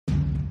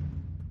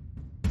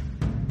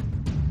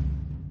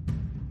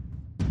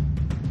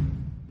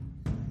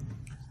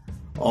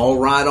All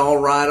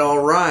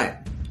right.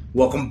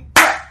 Welcome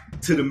back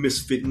to the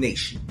Misfit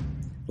Nation.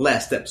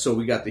 Last episode,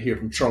 we got to hear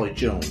from Charlie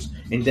Jones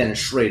and Dennis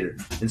Schrader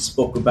and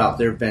spoke about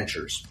their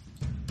ventures.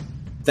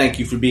 Thank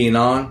you for being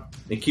on,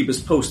 and keep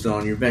us posted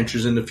on your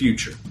ventures in the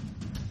future.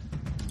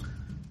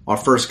 Our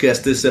first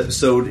guest this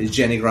episode is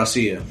Jenny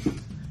Garcia,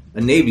 a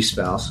Navy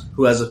spouse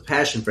who has a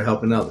passion for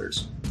helping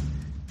others.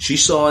 She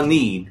saw a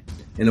need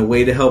and a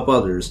way to help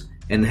others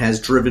and has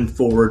driven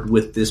forward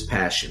with this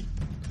passion.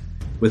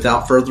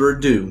 Without further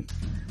ado,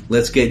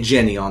 let's get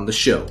Jenny on the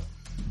show.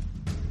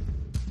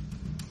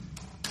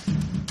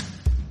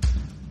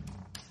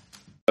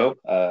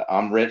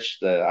 I'm Rich.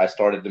 I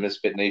started the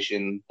Misfit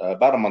Nation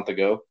about a month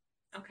ago.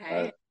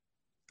 Okay.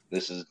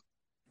 This is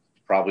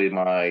probably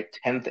my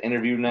 10th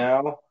interview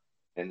now,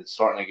 and it's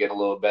starting to get a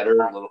little better.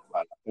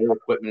 Better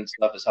equipment and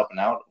stuff is helping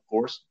out, of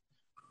course.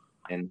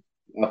 And,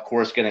 of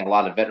course, getting a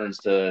lot of veterans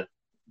to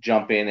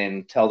jump in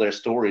and tell their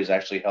story is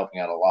actually helping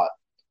out a lot.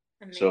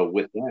 Amazing. So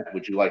with that,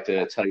 would you like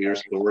to tell your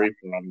story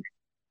from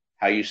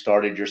how you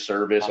started your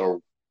service or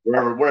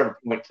wherever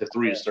point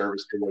through your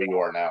service to where you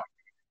are now?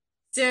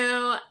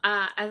 So,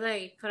 as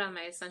I put on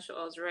my essential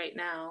oils right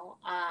now,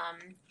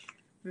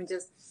 I'm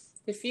just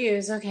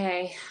confused.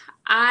 Okay.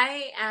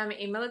 I am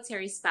a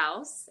military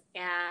spouse,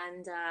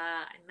 and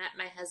I met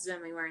my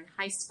husband when we were in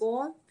high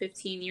school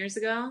 15 years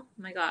ago. Oh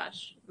my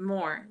gosh,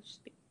 more.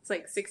 It's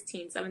like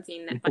 16,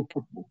 17. Am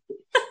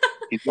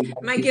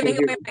I giving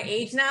away my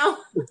age now?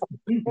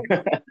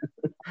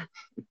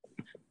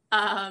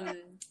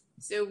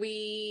 So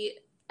we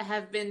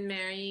have been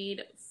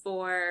married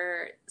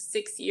for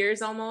 6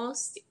 years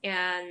almost,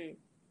 and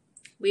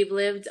we've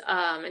lived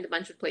in a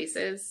bunch of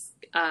places.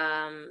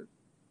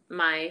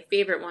 My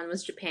favorite one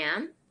was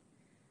Japan.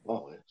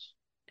 Oh, yes.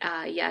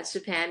 Yes,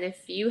 Japan.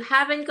 If you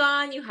haven't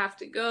gone, you have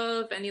to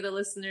go. If any of the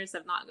listeners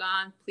have not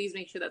gone, please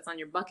make sure that's on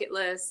your bucket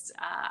list.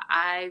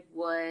 I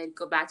would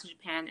go back to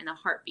Japan in a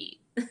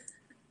heartbeat.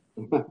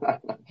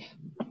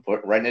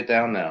 Writing it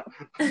down now.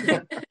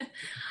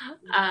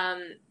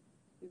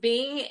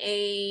 Being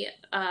a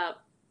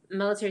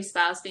military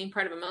spouse, being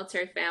part of a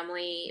military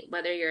family,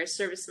 whether you're a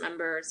service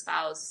member, a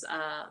spouse,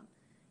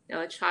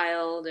 a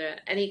child, or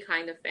any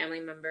kind of family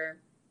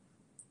member,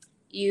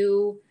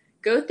 you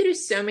go through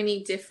so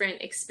many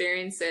different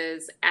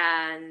experiences,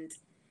 and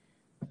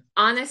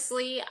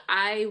honestly,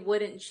 I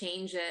wouldn't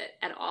change it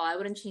at all. I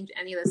wouldn't change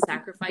any of the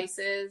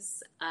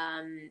sacrifices,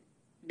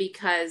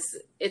 because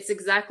it's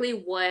exactly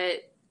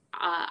what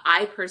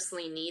I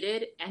personally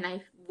needed, and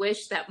I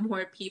wish that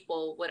more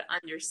people would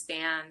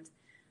understand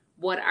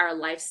what our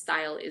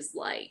lifestyle is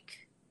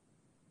like.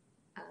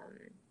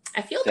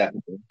 I feel that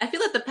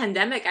the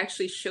pandemic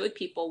actually showed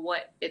people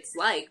what it's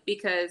like,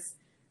 because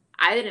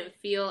I didn't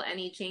feel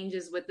any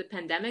changes with the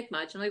pandemic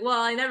much. I'm like,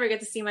 well, I never get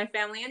to see my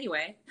family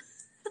anyway.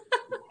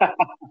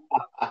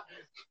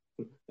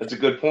 That's a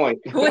good point.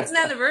 What's an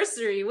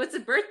anniversary? What's a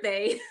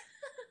birthday?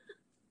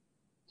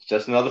 It's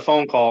just another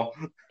phone call.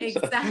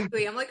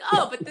 Exactly. I'm like,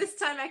 oh, but this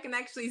time I can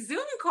actually Zoom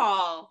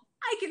call.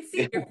 I can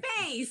see your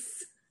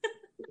face.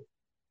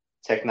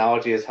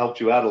 Technology has helped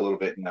you out a little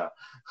bit now.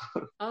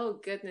 Oh,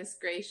 goodness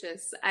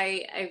gracious.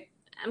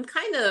 I'm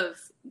kind of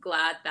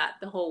glad that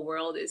the whole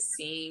world is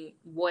seeing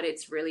what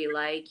it's really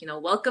like.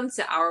 Welcome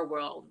to our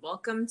world.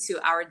 Welcome to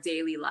our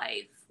daily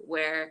life,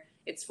 where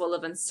it's full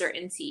of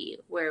uncertainty,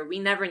 where we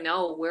never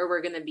know where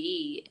we're going to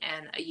be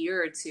in a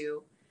year or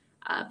two.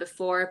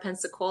 Before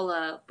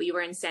Pensacola, we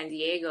were in San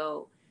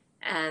Diego,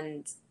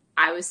 and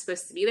I was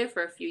supposed to be there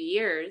for a few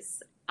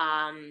years.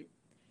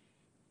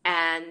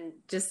 And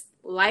just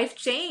life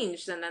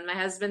changed. And then my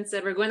husband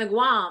said, we're going to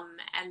Guam.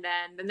 And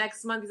then the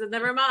next month he said,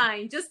 never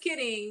mind, just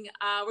kidding.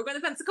 We're going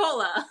to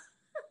Pensacola.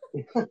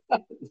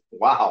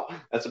 Wow.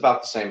 That's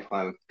about the same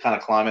kind of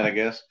climate, I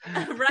guess.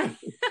 Right.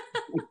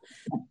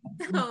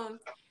 So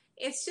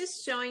it's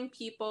just showing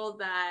people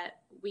that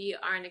we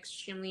are an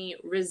extremely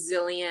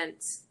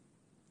resilient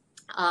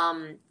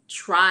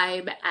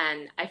tribe,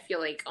 and I feel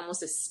like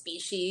almost a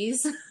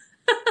species.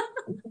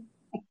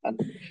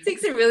 It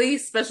takes a really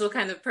special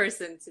kind of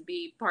person to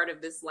be part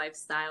of this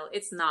lifestyle.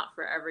 It's not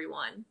for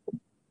everyone.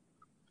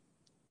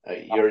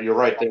 You're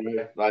right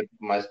there.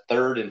 My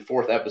third and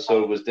fourth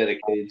episode was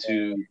dedicated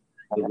to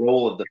the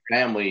role of the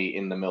family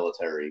in the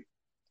military.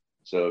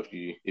 So if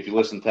you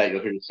listen to that,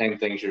 you'll hear the same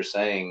things you're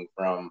saying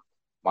from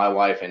my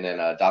wife, and then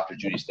Dr.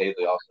 Judy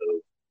Stavely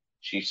also.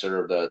 She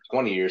served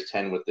 20 years,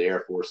 10 with the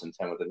Air Force and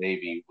 10 with the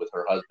Navy with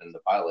her husband, the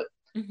pilot.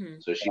 Mm-hmm.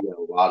 So she had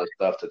a lot of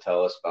stuff to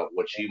tell us about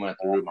what she went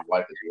through, my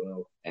wife as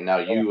well. And now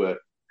you,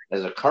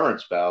 as a current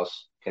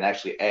spouse, can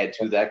actually add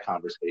to that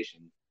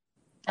conversation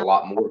a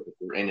lot more because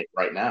we're in it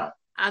right now.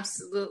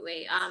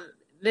 Absolutely.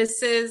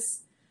 This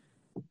is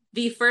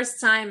the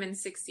first time in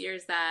 6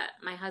 years that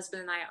my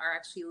husband and I are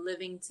actually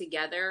living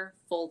together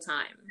full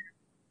time.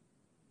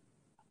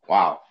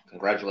 Wow.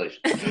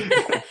 Congratulations.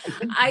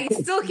 I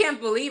still can't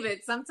believe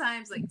it.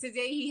 Sometimes, like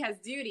today, he has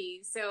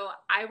duty, so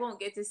I won't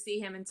get to see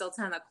him until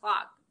 10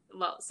 o'clock.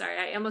 Well, sorry,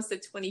 I almost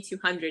said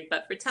 2200,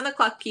 but for 10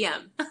 o'clock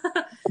p.m.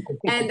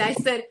 And I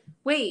said,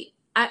 wait,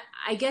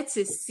 I get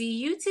to see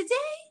you today?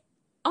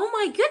 Oh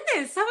my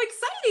goodness, how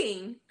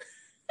exciting!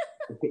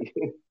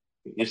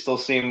 You're still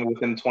seeing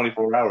within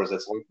 24 hours.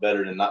 That's a lot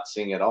better than not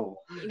seeing at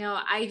all.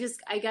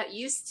 I got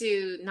used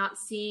to not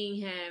seeing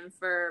him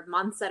for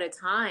months at a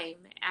time,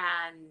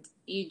 and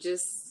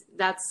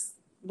that's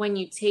when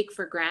you take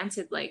for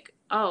granted, like,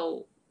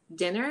 oh,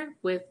 dinner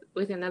with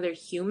another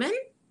human.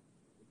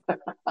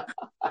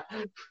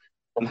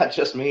 Not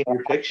just me in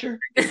your picture.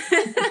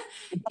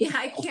 Yeah,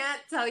 I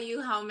can't tell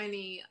you how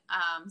many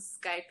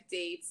Skype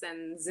dates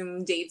and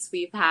Zoom dates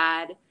we've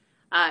had.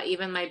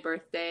 Even my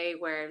birthday,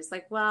 where it was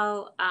like,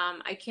 well,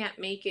 I can't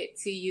make it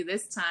to you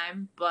this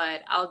time,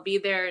 but I'll be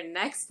there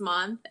next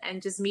month,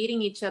 and just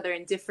meeting each other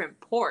in different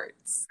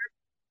ports.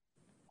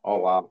 Oh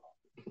wow.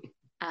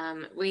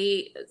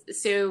 We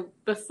so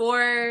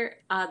before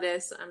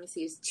this, let me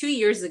see, it's 2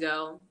 years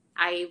ago.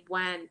 I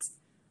went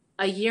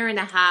a year and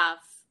a half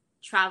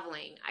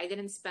traveling. I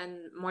didn't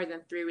spend more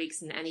than 3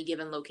 weeks in any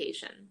given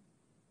location.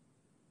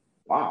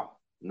 Wow.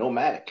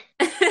 Nomadic.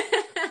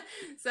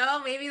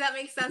 So maybe that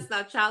makes sense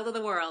now. Child of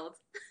the world.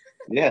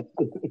 Yeah.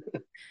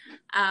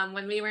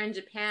 When we were in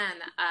Japan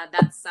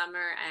that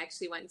summer, I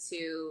actually went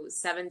to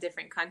 7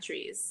 different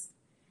countries.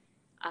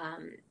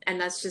 And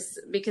that's just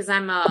because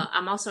I'm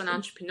also an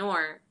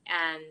entrepreneur,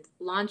 and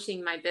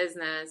launching my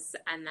business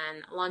and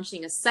then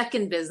launching a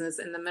second business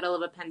in the middle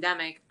of a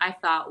pandemic, I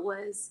thought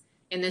was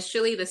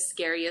initially the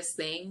scariest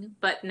thing.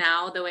 But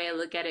now the way I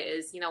look at it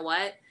is, you know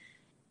what?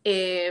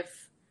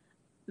 If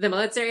the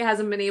military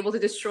hasn't been able to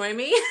destroy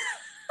me,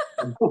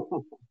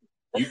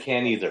 You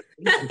can't either.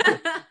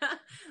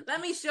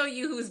 let me show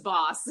you who's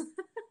boss.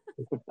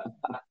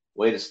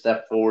 Way to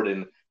step forward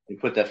and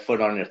put that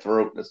foot on your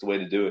throat. That's the way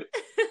to do it.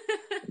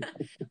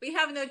 We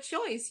have no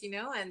choice,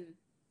 and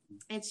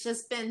it's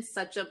just been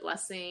such a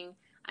blessing.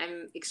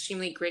 I'm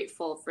extremely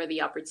grateful for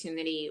the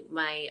opportunity.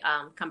 My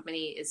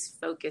company is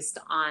focused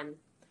on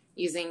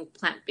using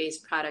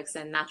plant-based products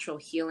and natural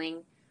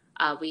healing.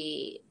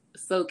 We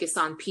focus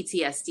on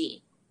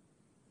PTSD.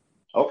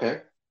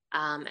 Okay.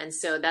 And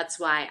so that's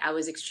why I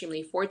was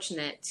extremely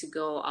fortunate to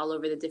go all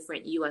over the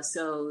different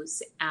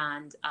USOs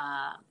and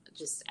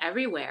just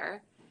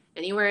everywhere,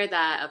 anywhere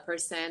that a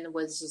person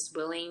was just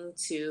willing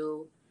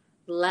to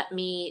let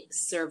me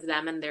serve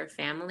them and their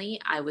family,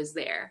 I was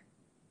there.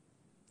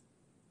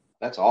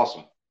 That's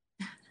awesome.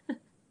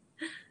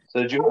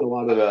 So did you have a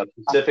lot of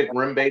Pacific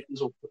Rim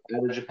bases out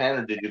of Japan,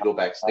 or did you go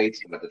back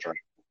states with the train?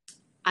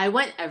 I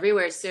went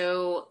everywhere.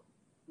 So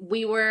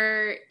we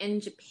were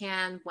in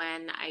Japan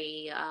when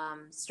I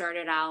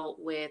started out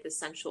with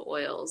essential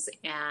oils,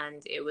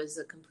 and it was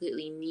a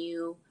completely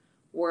new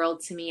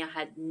world to me. I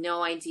had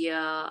no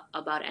idea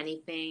about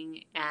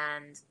anything,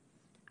 and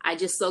I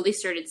just slowly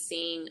started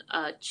seeing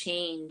a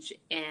change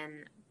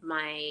in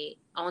my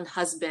own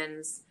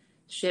husband's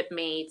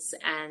shipmates,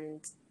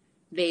 and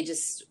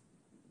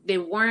they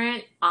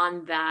weren't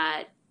on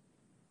that.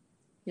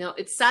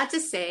 It's sad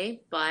to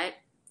say, but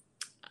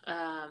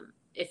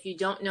if you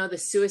don't know, the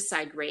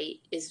suicide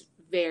rate is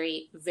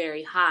very,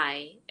 very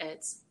high.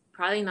 It's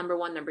probably number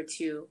one, number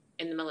two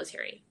in the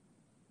military.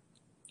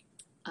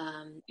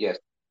 Yes.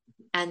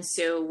 And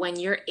so when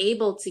you're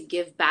able to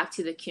give back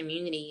to the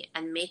community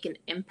and make an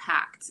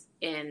impact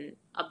in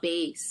a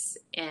base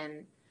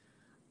and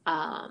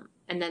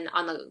then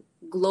on a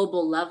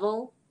global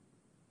level,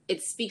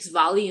 it speaks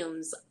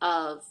volumes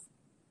of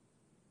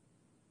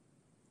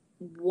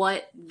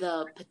what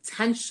the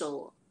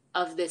potential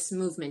of this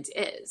movement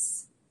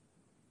is.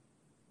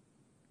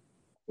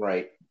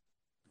 Right.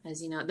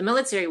 As you know, the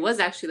military was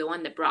actually the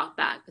one that brought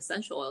back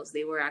essential oils.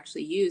 They were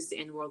actually used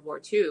in World War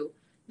II.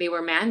 They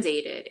were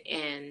mandated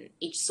in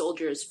each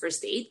soldier's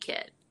first aid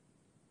kit.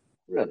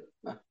 Really?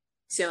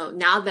 So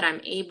now that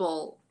I'm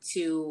able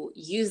to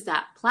use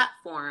that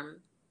platform,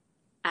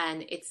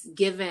 and it's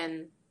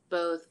given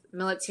both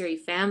military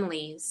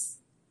families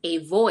a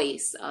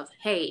voice of,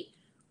 hey,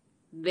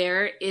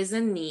 there is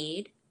a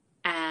need,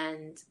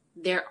 and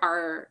there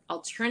are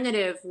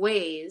alternative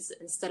ways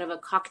instead of a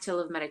cocktail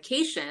of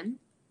medication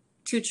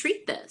to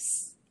treat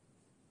this.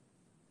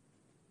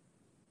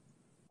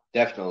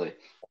 Definitely.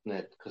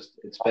 Because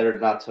it's better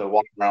not to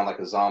walk around like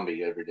a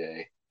zombie every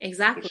day.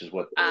 Exactly. Which is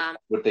what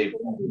they've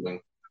been doing.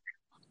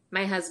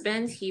 My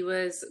husband, he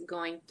was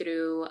going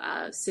through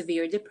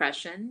severe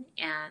depression,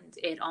 and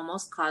it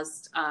almost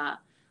caused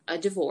a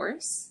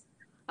divorce.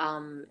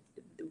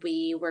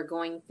 We were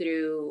going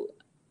through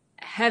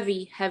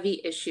heavy, heavy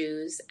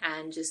issues,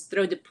 and just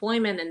throw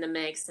deployment in the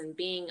mix and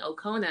being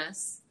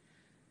Okonas,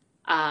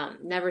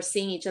 never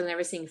seeing each other,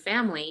 never seeing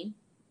family,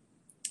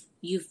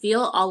 you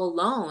feel all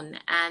alone.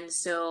 And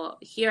so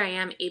here I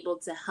am able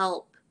to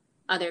help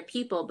other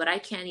people, but I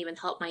can't even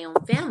help my own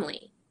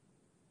family.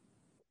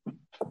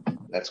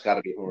 That's got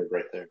to be hard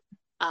right there.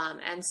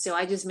 And so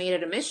I just made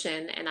it a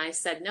mission, and I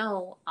said,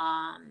 no,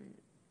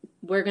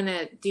 we're going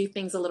to do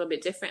things a little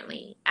bit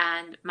differently.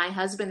 And my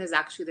husband is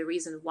actually the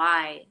reason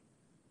why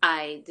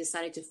I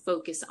decided to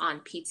focus on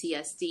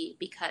PTSD,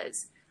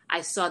 because I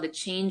saw the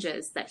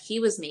changes that he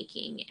was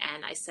making,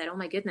 and I said, oh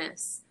my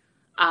goodness,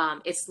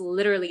 it's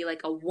literally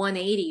like a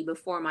 180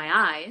 before my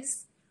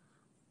eyes.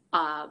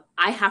 I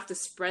have to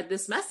spread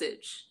this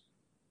message.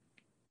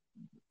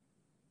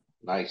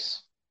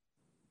 Nice.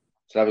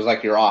 So that was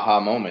like your aha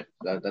moment.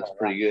 That's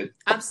pretty good.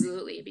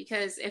 Absolutely.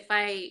 Because if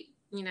I,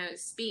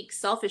 speak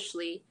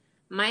selfishly,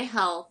 my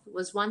health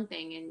was one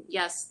thing. And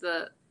yes,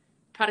 the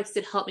products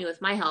did help me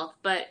with my health.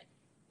 But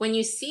when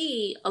you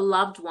see a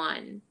loved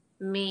one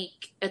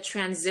make a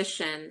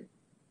transition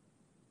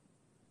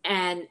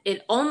and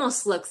it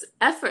almost looks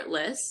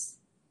effortless,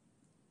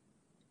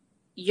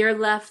 you're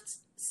left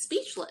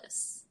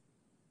speechless.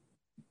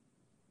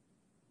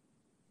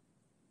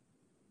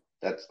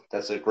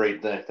 That's a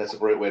great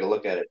way to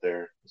look at it.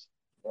 There,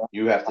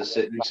 you have to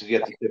sit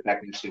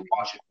back and actually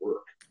watch it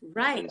work,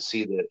 right, and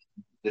see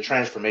the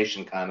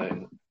transformation kind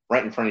of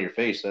right in front of your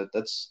face.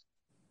 That's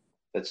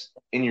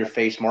in your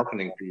face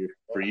marketing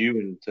for you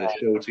and to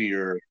show to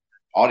your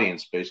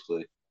audience,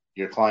 basically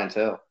your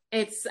clientele.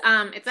 It's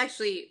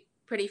actually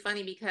pretty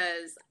funny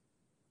because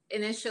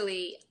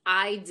initially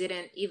I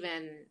didn't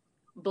even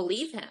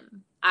believe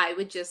him. I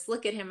would just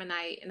look at him and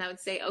I would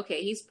say,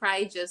 okay, he's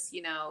probably just,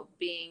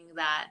 being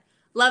that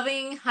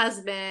loving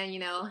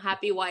husband,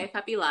 happy wife,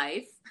 happy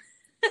life.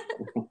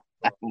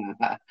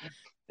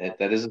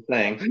 That is a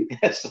thing.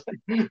 Yes.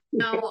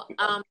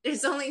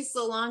 There's only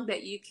so long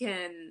that you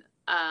can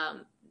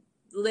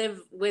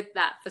live with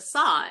that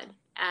facade.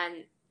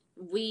 And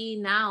we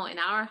now in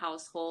our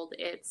household,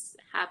 it's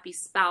happy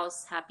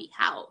spouse, happy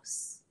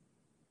house.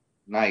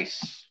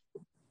 Nice.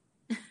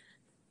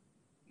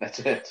 That's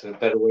it. That's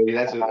a way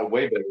better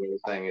way of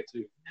saying it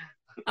too.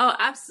 Oh,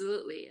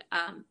 absolutely.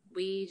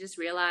 We just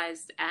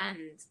realized,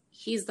 and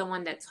he's the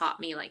one that taught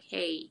me, like,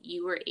 hey,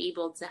 you were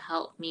able to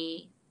help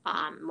me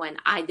when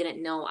I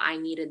didn't know I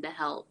needed the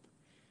help.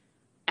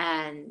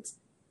 And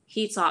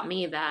he taught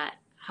me that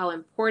how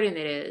important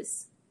it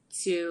is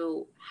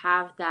to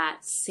have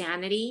that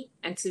sanity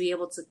and to be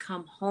able to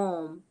come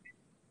home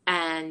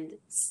and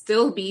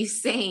still be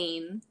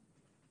sane.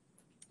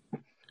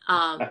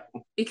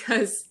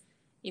 Because,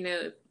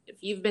 if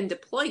you've been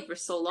deployed for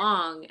so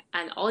long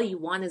and all you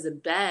want is a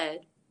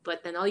bed,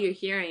 but then all you're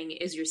hearing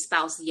is your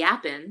spouse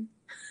yapping.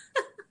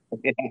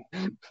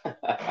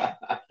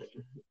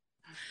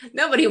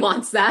 Nobody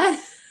wants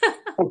that.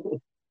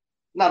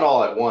 Not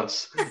all at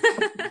once.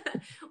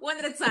 One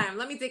at a time.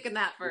 Let me take a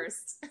nap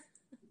first.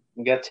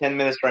 You got 10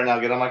 minutes right now.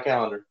 Get on my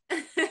calendar.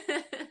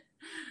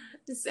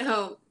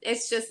 So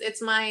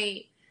it's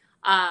my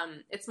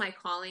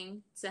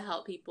calling to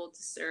help people,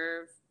 to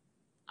serve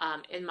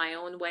in my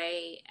own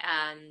way.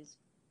 And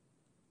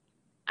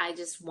I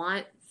just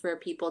want for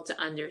people to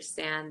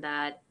understand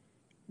that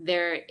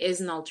there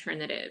is an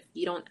alternative.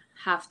 You don't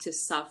have to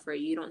suffer.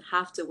 You don't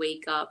have to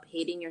wake up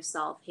hating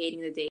yourself,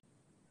 hating the day.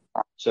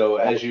 So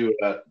as you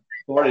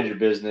started your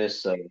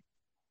business,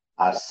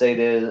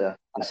 Aceites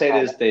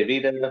de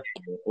Vida,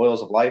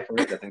 Oils of Life,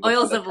 right? I think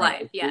Oils of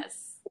Life,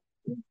 yes.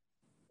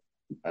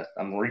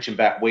 I'm reaching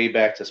way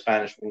back to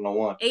Spanish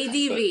 101.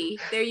 ADV,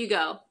 there you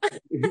go.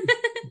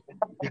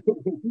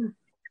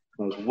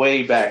 I was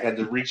way back. I had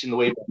to reach in the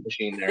Wayback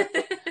Machine there.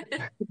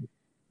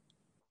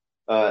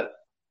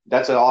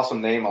 That's an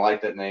awesome name. I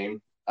like that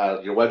name.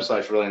 Your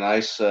website's really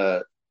nice.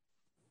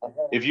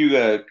 If you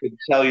could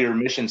tell your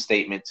mission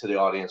statement to the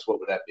audience, what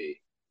would that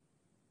be?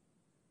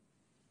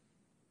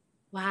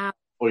 Wow.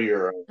 Or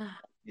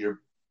your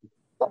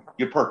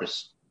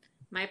purpose.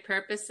 My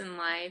purpose in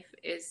life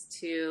is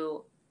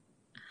to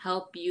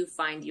help you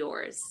find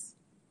yours.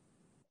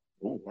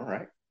 Ooh, all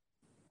right.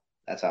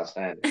 That's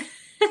outstanding.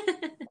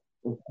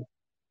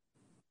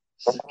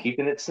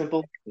 Keeping it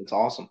simple, it's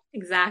awesome.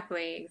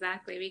 Exactly.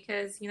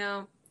 Because,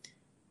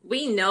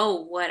 we know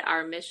what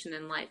our mission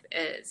in life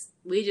is.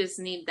 We just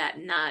need that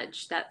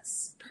nudge, that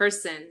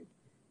person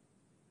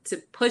to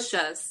push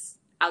us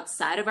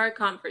outside of our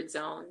comfort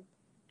zone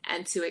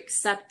and to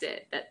accept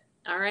it, that,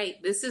 all right,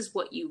 this is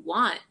what you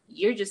want.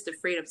 You're just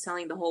afraid of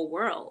telling the whole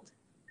world.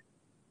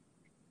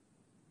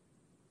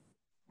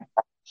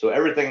 So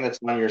everything that's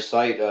on your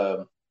site,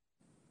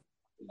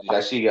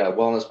 I see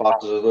wellness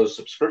boxes. Are those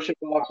subscription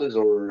boxes,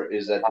 or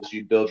is that just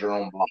you build your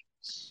own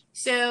box?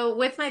 So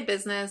with my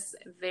business,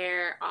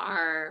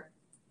 I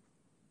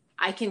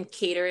can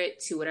cater it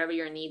to whatever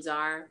your needs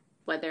are,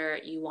 whether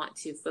you want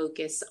to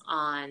focus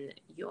on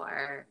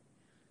your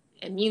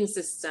immune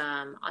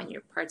system, on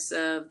your parts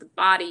of the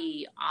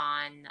body,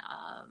 on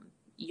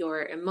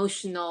your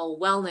emotional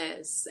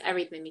wellness,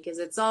 everything, because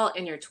it's all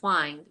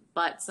intertwined.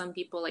 But some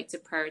people like to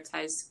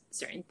prioritize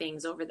certain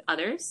things over the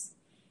others.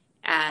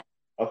 And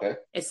okay.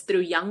 It's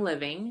through Young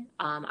Living.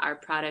 Our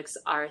products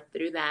are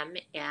through them,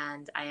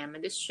 and I am a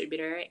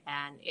distributor,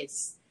 and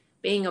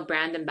being a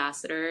brand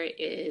ambassador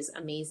is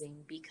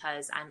amazing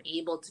because I'm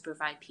able to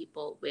provide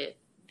people with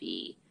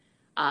the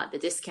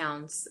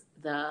discounts,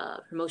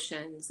 the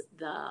promotions,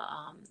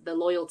 the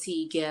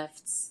loyalty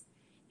gifts,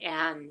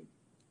 and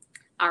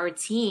our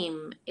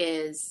team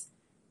is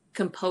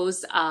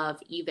composed of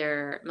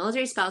either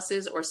military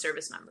spouses or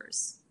service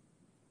members.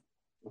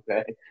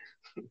 Okay.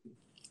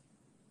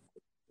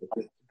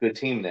 Good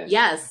team then.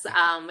 Yes.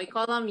 We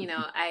call them,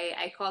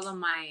 I call them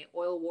my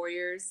oil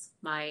warriors,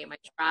 my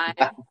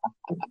tribe.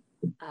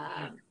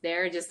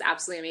 They're just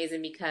absolutely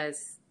amazing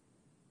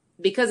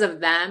because of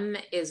them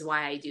is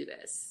why I do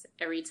this.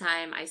 Every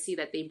time I see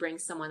that they bring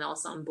someone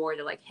else on board,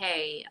 they're like,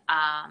 hey,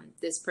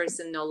 this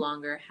person no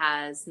longer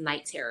has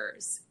night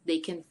terrors. They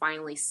can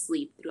finally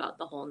sleep throughout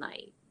the whole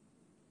night.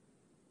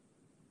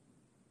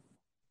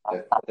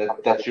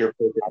 That's your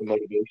perfect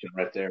motivation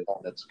right there.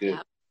 That's good.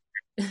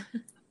 Yeah.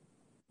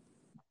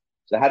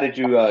 So how did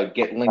you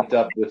get linked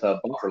up with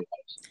Bunker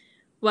Labs?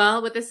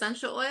 Well, with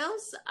essential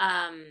oils,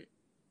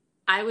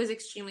 I was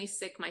extremely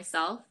sick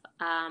myself.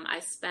 I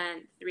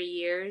spent 3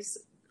 years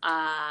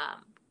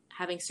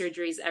having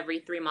surgeries every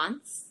 3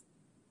 months.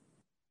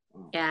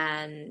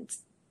 And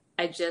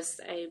I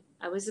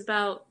was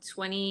about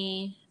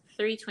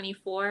 23,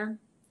 24.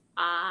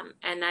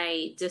 And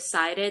I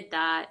decided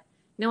that,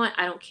 you know what,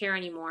 I don't care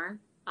anymore.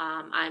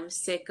 I'm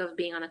sick of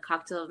being on a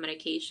cocktail of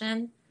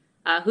medication.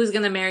 Who's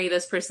going to marry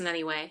this person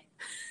anyway?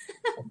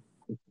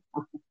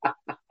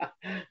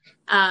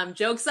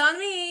 Joke's on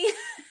me.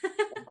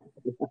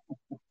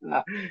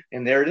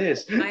 And there it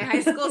is. My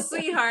high school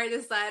sweetheart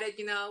decided,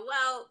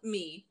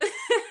 me.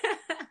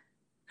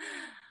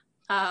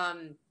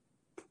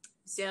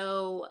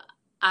 So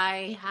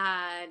I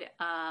had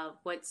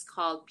what's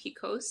called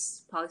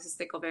PCOS,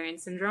 polycystic ovarian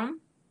syndrome,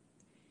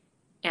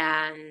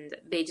 and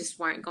they just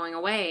weren't going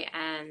away.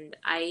 And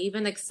I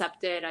even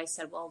accepted, I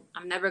said, well,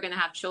 I'm never going to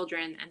have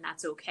children, and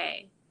that's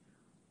okay.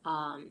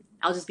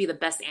 I'll just be the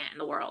best aunt in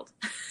the world.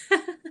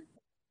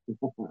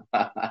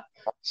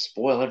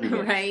 Spoil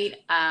everybody. Right?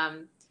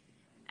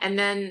 And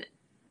then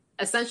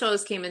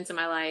essentials came into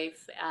my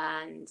life,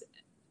 and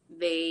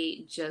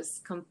they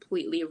just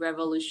completely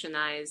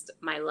revolutionized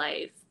my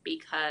life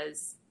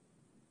because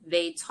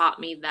they taught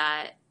me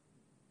that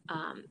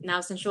now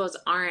essentials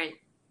aren't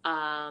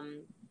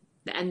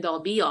the end all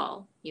be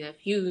all.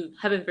 If you,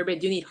 heaven forbid,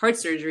 do need heart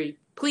surgery,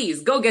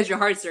 please go get your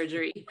heart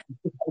surgery.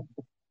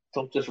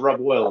 Don't just rub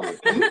oil on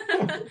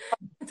it.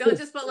 Don't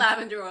just put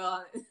lavender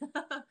oil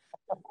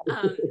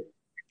on it.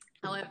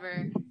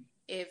 However,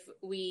 if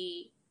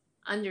we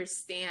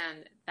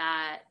understand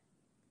that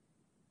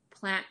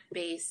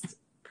plant-based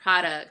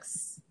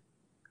products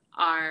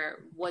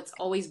are what's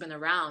always been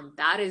around,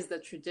 that is the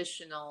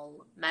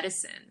traditional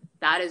medicine.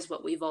 That is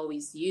what we've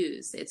always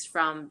used. It's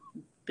from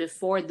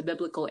before the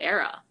biblical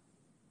era.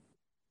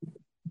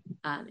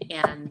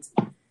 And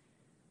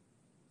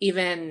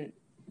even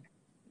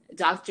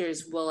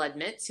doctors will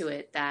admit to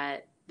it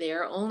that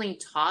they're only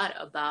taught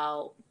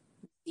about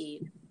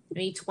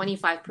maybe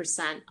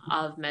 25%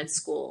 of med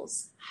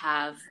schools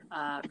have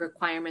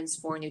requirements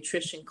for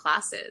nutrition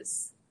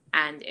classes.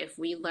 And if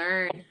we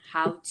learn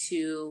how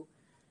to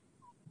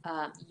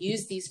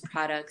use these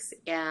products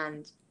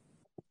and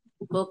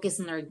focus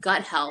on our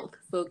gut health,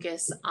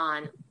 focus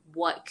on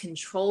what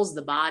controls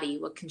the body,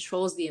 what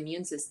controls the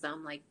immune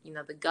system,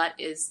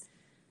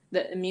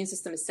 the immune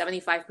system is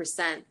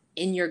 75%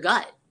 in your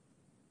gut.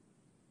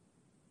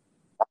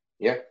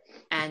 Yeah.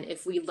 And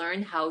if we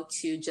learn how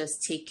to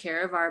just take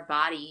care of our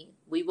body,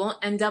 we won't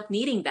end up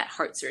needing that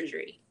heart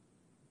surgery.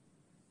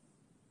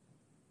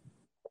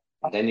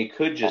 Then you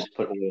could just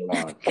put oil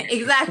on.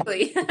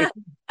 Exactly.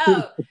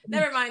 Oh,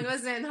 never mind. It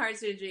wasn't heart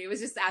surgery. It was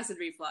just acid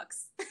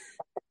reflux.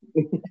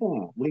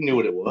 We knew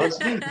what it was.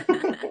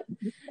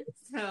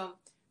 So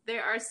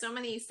there are so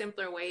many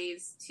simpler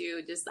ways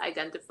to just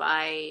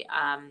identify.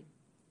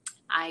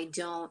 I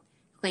don't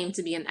claim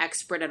to be an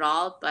expert at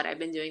all, but I've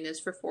been doing this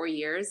for 4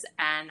 years,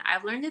 and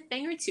I've learned a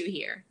thing or two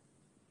here.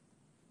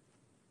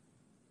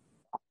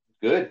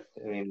 Good.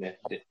 I mean,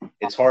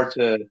 it's hard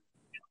to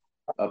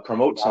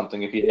promote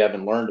something if you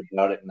haven't learned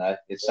about it, and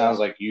it sounds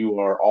like you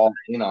are all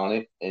in on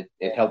it.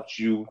 It helped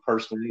you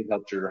personally. It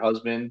helped your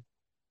husband.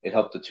 It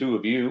helped the two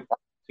of you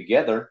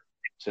together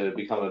to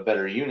become a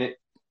better unit,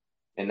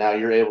 and now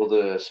you're able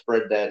to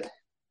spread that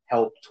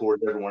help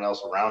towards everyone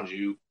else around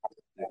you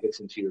that gets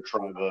into your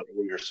tribe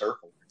or your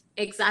circle.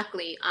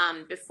 Exactly.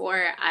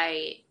 Before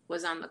I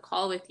was on the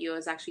call with you, I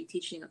was actually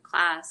teaching a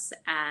class,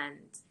 and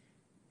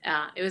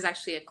it was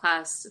actually a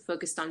class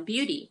focused on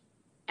beauty.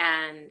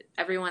 And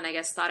everyone, I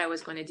guess, thought I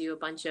was going to do a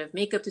bunch of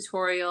makeup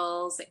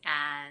tutorials,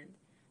 and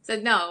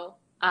said, no,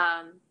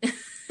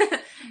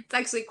 it's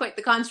actually quite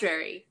the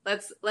contrary.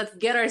 Let's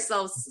get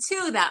ourselves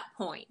to that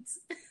point.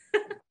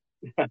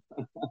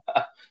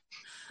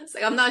 It's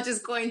like, I'm not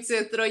just going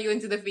to throw you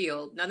into the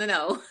field.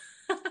 No.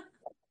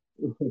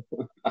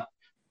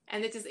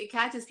 And it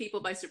catches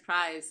people by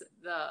surprise,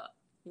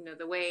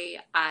 the way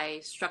I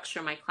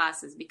structure my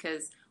classes,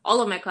 because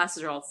all of my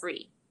classes are all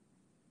free.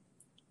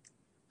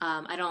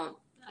 I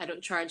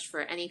don't charge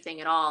for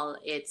anything at all.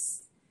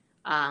 It's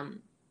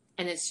and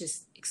it's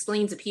just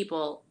explain to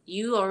people,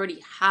 you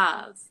already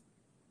have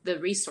the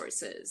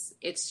resources.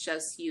 It's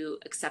just you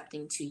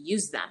accepting to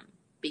use them,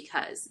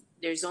 because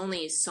there's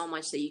only so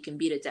much that you can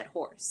beat a dead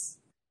horse.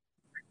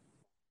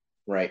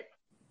 Right.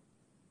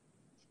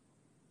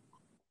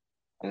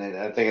 And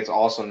I think it's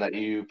awesome that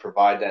you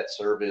provide that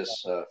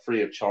service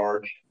free of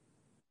charge.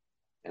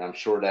 And I'm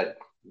sure that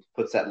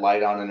puts that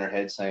light on in their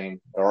head saying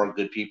there are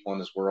good people in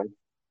this world.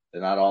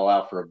 They're not all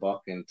out for a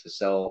buck and to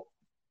sell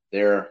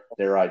their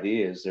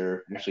idea is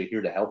they're actually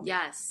here to help you.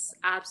 Yes,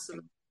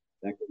 absolutely.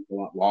 That goes a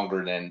lot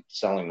longer than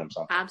selling them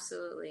something.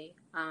 Absolutely.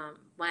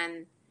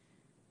 When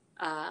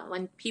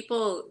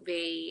people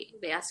they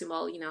ask me,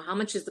 well, how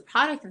much is the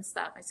product and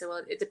stuff? I said,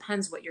 well, it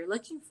depends what you're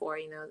looking for.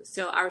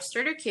 So our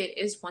starter kit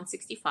is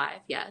 $165,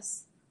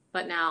 yes,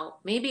 but now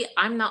maybe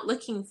I'm not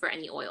looking for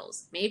any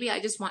oils. Maybe I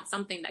just want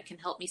something that can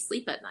help me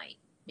sleep at night.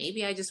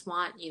 Maybe I just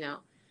want,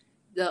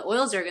 the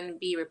oils are going to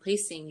be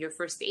replacing your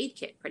first aid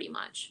kit pretty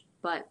much.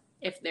 But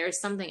if there's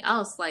something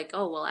else like,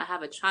 oh, well, I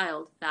have a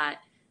child that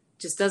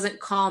just doesn't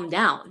calm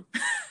down.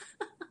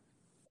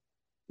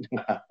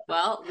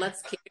 Well,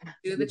 let's cater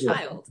to the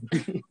child.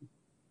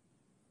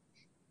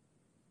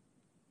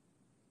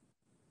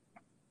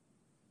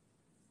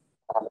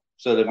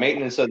 So the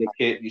maintenance of the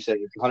kit, you said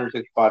it's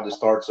 $165 to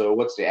start. So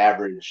what's the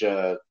average,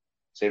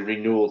 say,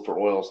 renewal for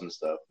oils and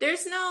stuff?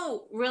 There's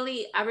no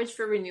really average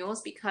for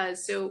renewals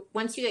because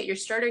once you get your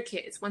starter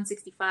kit, it's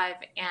 $165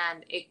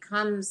 and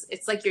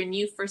it's like your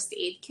new first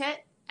aid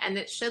kit and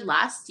it should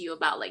last you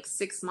about like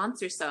 6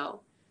 months or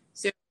so.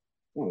 So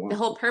the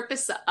whole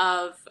purpose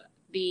of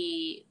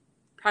the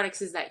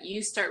products is that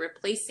you start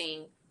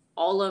replacing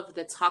all of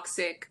the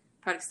toxic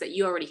products that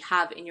you already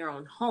have in your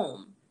own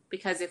home.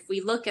 Because if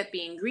we look at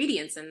the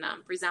ingredients in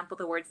them, for example,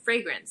 the word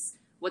fragrance,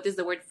 what does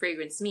the word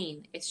fragrance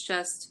mean? It's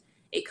just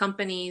a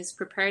company's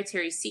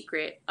proprietary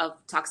secret of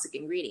toxic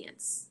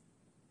ingredients.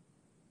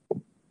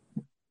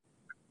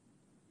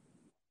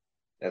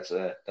 That's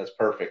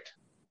perfect.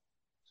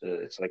 So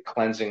it's like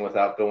cleansing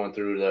without going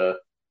through the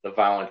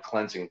violent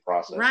cleansing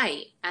process.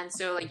 Right. And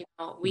so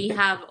we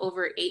have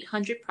over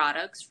 800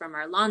 products from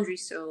our laundry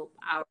soap,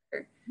 our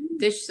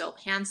dish soap,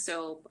 hand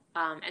soap,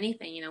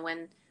 anything,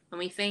 when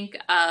we think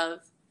of,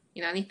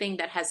 anything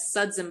that has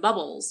suds and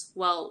bubbles,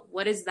 well,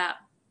 what is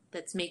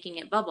that's making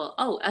it bubble?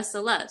 Oh,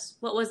 SLS.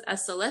 What was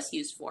SLS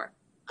used for?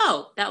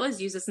 Oh, that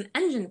was used as an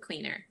engine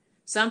cleaner.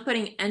 So I'm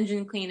putting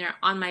engine cleaner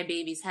on my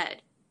baby's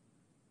head.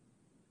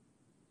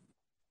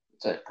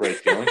 It's a great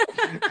feeling.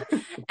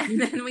 And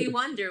then we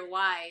wonder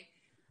why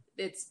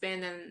it's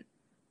been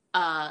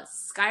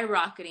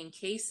skyrocketing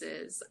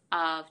cases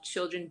of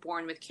children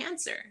born with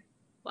cancer.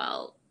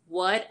 Well,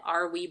 what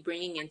are we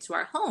bringing into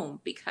our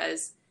home?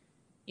 Because,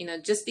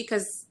 just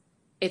because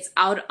it's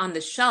out on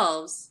the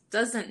shelves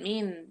doesn't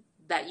mean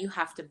that you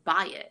have to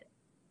buy it.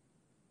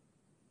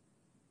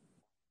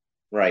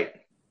 Right.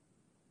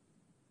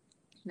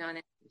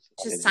 And it's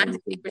just time to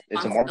take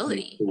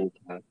responsibility.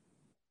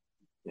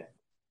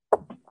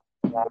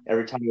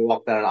 Every time you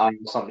walk down an aisle,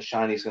 something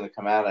shiny is going to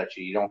come out at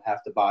you. You don't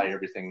have to buy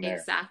everything there.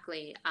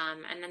 Exactly.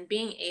 And then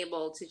being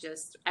able to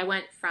I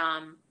went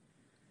from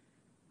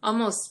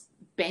almost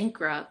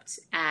bankrupt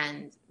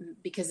and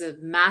because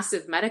of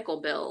massive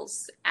medical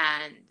bills,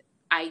 and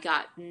I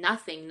got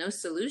nothing, no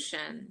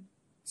solution,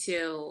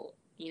 to,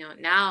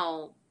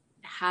 now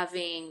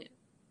having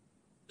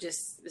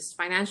just this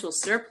financial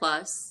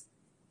surplus.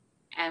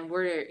 And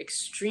we're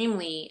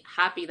extremely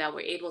happy that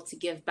we're able to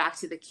give back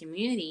to the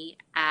community,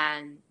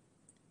 and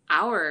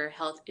our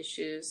health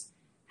issues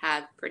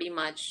have pretty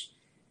much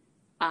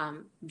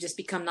just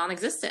become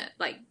non-existent.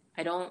 Like,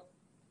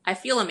 I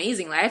feel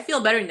amazing. Like, I feel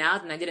better now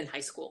than I did in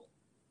high school.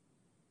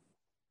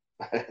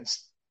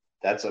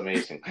 That's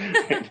amazing.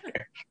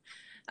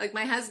 Like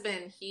my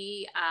husband,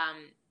 he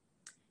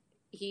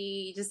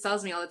just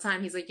tells me all the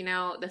time, he's like,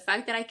 the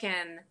fact that I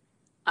can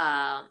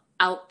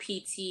out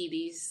PT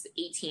these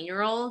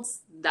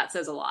 18-year-olds, that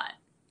says a lot.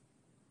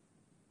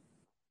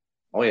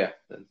 Oh yeah.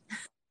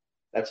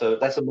 That's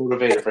a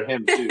motivator for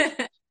him too.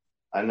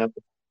 I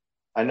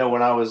know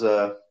when I was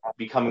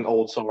becoming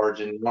old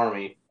Sarge in the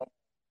Army,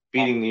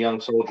 feeding the young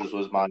soldiers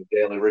was my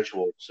daily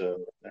ritual.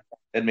 So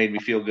that made me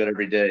feel good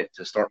every day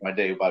to start my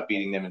day by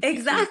feeding them.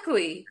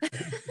 Exactly.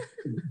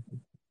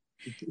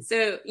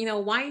 So,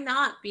 why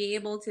not be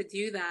able to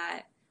do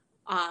that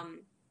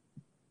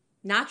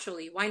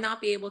naturally? Why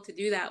not be able to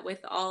do that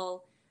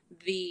without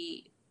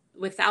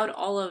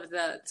all of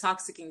the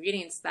toxic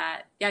ingredients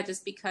that,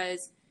 just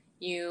because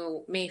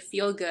you may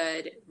feel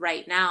good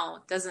right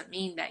now doesn't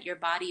mean that your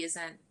body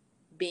isn't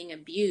being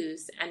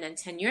abused. And then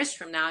 10 years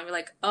from now, you're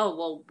like, oh,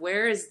 well,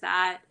 where is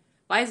that?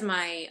 Why is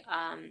my,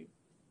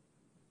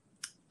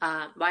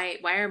 why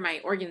are my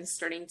organs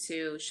starting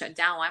to shut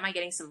down? Why am I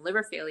getting some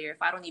liver failure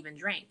if I don't even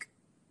drink?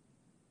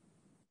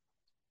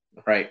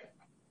 Right.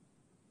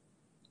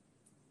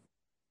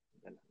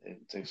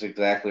 It's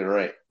exactly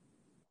right.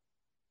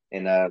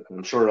 And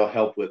I'm sure it'll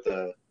help with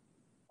the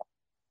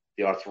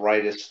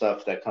arthritis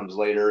stuff that comes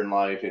later in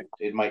life.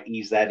 It might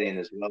ease that in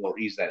as well, or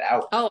ease that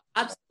out. Oh,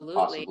 absolutely.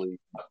 Possibly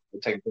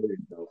take care of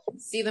yourself.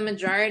 See, the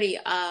majority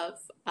of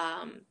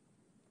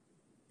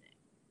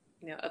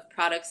of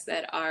products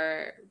that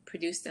are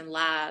produced in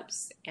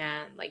labs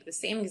and like the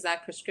same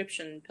exact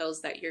prescription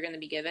pills that you're going to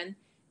be given,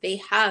 they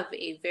have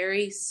a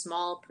very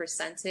small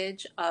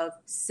percentage of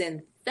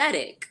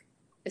synthetic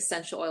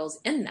essential oils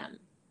in them.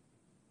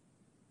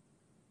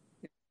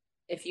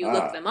 If you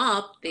look them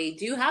up, they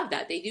do have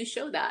that. They do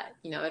show that.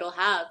 It'll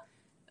have,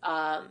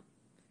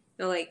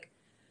 like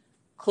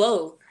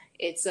clove.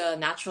 It's a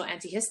natural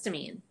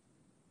antihistamine.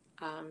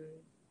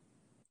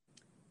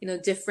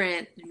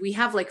 we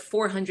have like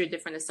 400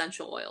 different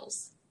essential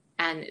oils,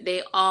 and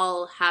they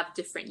all have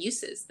different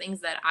uses.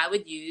 Things that I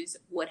would use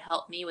would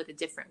help me with a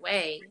different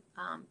way,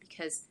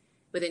 because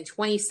within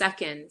 20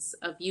 seconds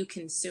of you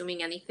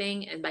consuming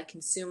anything, and by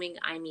consuming,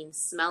 I mean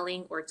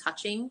smelling or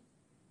touching,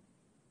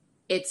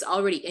 it's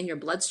already in your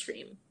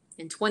bloodstream.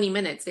 In 20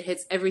 minutes, it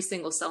hits every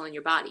single cell in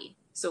your body.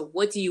 So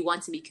what do you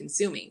want to be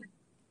consuming?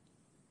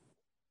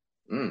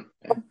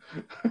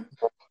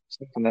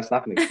 Something that's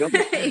not going to kill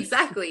you.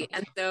 Exactly.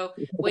 And so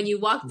when you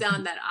walk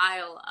down that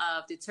aisle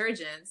of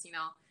detergents,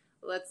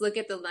 let's look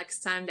at the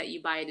next time that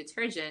you buy a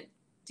detergent.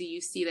 Do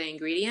you see the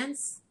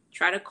ingredients?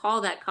 Try to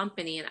call that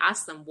company and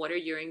ask them, what are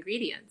your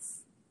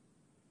ingredients?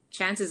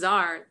 Chances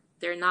are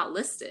they're not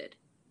listed.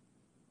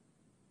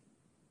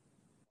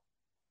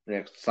 Yeah,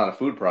 it's not a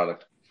food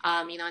product.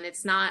 And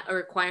it's not a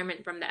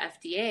requirement from the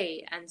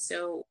FDA. And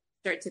so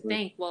start to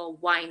think, well,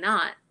 why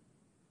not?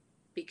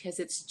 Because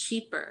it's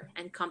cheaper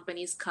and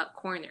companies cut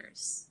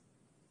corners.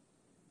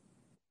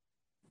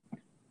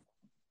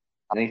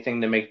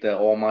 Anything to make the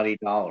almighty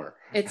dollar.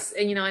 And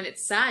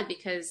it's sad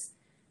because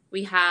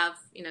we have,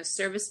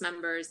 service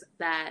members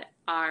that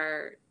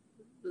are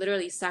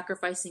literally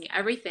sacrificing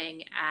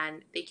everything,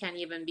 and they can't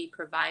even be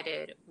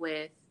provided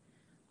with,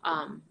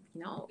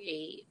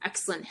 a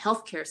excellent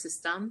healthcare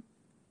system.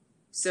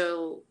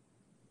 So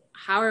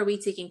how are we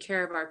taking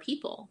care of our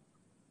people?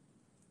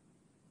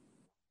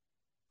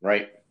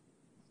 Right.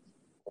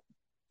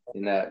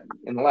 In the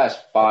last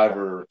 5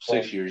 or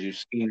 6 years,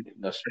 you've seen,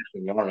 especially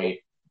in the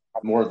Army,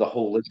 more of the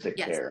holistic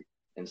care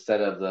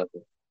instead of the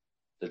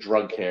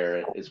drug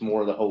care. It's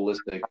more of the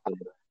holistic, the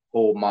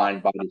whole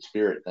mind, body,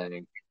 spirit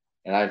thing.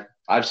 And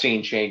I've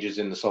seen changes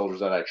in the soldiers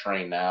that I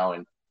train now,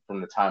 and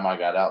from the time I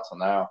got out till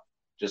now,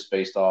 just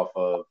based off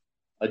of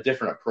a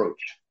different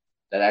approach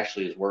that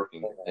actually is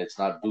working. It's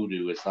not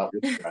voodoo. It's not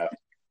witchcraft.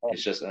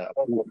 It's just a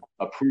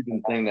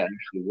proven thing that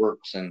actually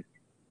works. And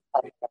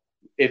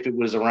if it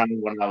was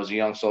around when I was a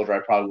young soldier, I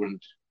probably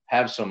wouldn't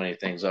have so many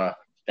things that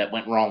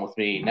went wrong with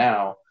me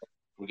now.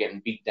 We're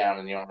getting beat down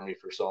in the Army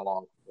for so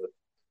long. But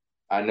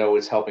I know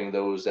it's helping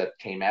those that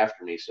came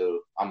after me, so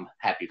I'm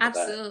happy for that.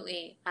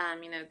 Absolutely.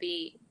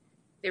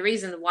 The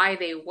reason why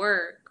they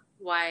work,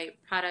 why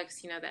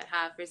products, that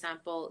have, for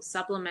example,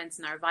 supplements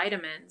and our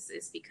vitamins,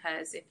 is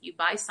because if you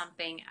buy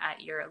something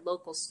at your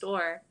local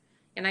store,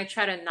 and I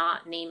try to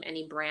not name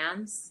any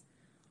brands,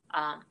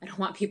 I don't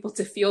want people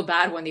to feel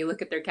bad when they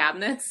look at their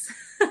cabinets.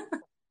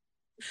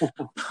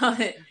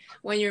 But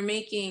when you're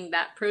making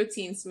that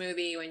protein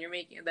smoothie, when you're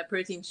making the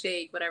protein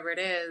shake, whatever it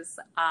is,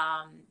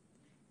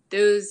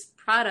 those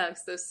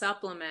products, those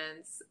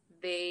supplements,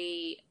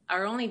 they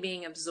are only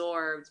being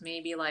absorbed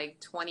maybe like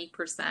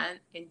 20%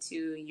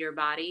 into your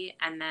body.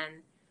 And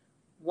then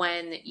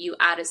when you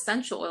add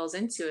essential oils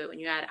into it, when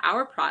you add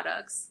our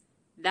products,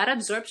 that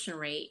absorption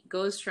rate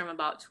goes from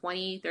about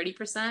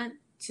 20-30%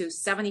 to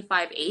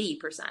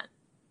 75-80%.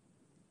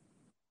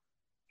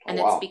 And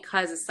it's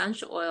because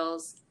essential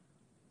oils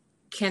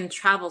can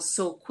travel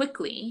so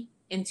quickly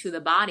into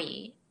the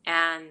body,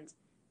 and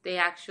they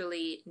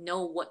actually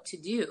know what to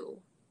do.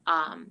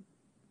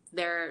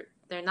 They're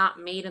not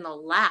made in a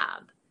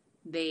lab.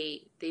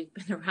 They've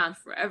been around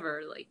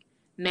forever. Like,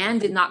 man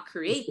did not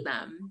create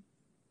them,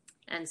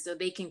 and so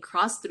they can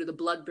cross through the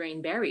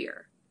blood-brain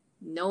barrier.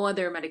 No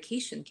other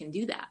medication can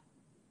do that.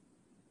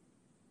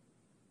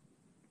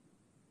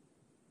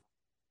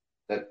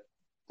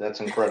 That's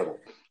incredible.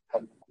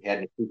 You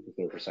had me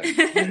there for a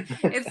second.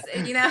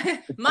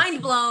 It's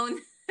mind blown.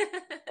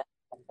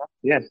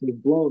 Yes, it's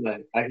blown.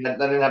 I didn't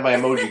have my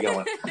emoji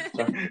going.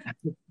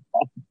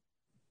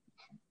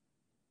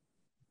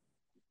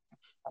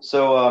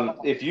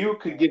 So, if you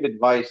could give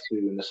advice to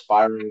an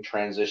aspiring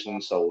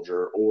transitioning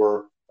soldier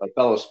or a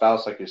fellow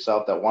spouse like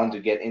yourself that wanted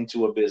to get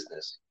into a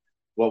business,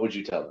 what would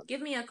you tell them?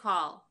 Give me a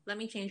call. Let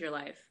me change your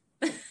life.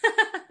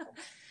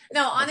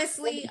 No,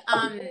 honestly,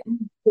 I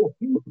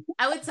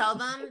would tell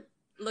them,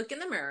 look in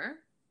the mirror,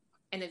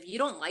 and if you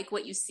don't like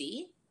what you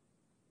see,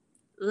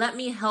 let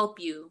me help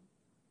you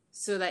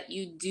so that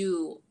you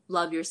do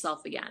love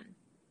yourself again.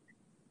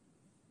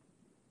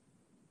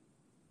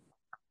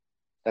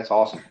 That's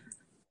awesome.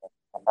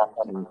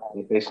 And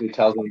it basically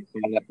tells them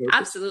to find that purpose.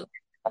 Absolutely.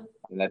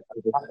 And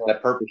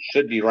that purpose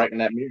should be right in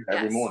that mirror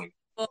every morning.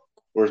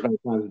 Or as many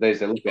times a day as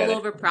they look at it. People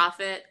over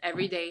profit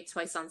every day,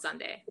 twice on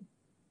Sunday.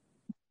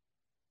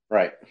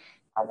 Right.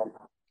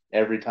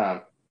 Every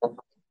time.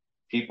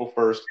 People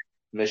first,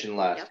 mission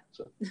last. Yep.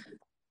 So,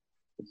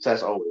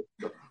 success always.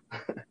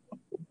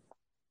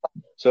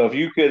 So if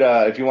you could,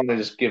 if you want to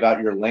just give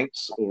out your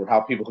links or how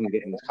people can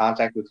get in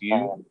contact with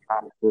you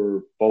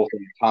for both a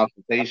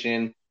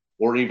consultation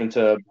or even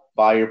to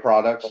buy your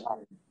products,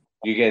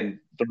 you can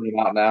throw them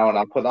out now, and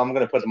I'm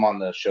going to put them on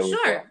the show.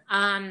 Sure.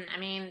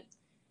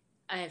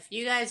 If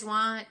you guys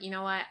want, you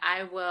know what,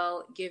 I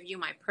will give you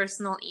my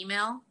personal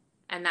email,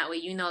 and that way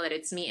you know that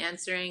it's me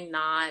answering,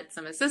 not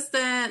some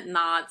assistant,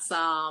 not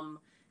some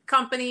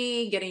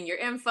company getting your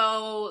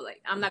info. Like,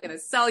 I'm not going to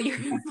sell your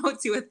info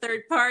to a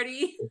third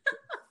party.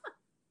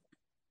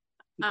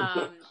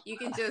 You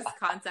can just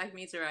contact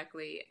me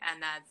directly,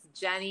 and that's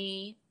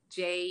Jenny,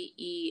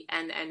 JENNY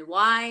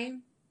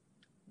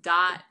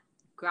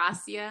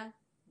 .Gracia,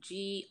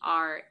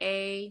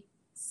 GRACIA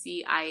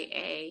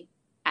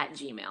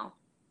 @gmail.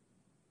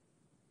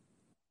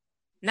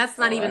 And that's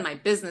not even my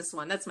business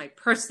one. That's my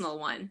personal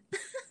one.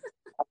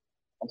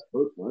 That's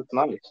personal. That's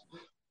nice.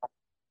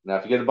 Now,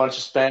 if you get a bunch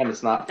of spam,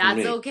 it's not for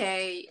me. That's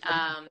okay.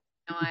 I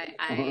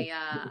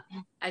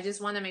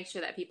just want to make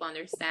sure that people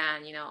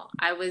understand,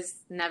 I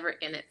was never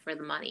in it for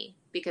the money,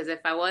 because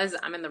if I was,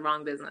 I'm in the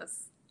wrong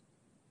business.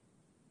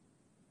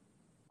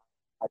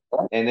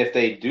 And if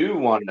they do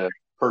want to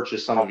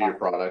purchase some of your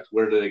products,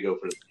 where do they go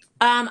for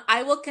that?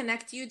 I will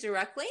connect you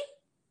directly.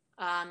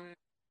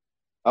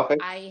 Okay.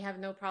 I have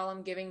no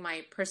problem giving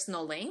my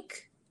personal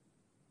link.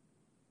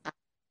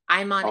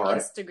 I'm on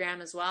Instagram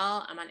as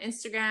well. I'm on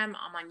Instagram.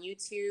 I'm on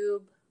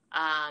YouTube.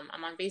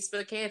 I'm on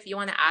Facebook. Hey, if you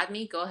want to add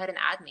me, go ahead and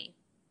add me.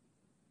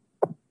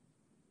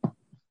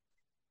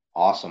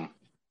 Awesome.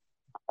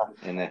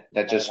 And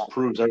that just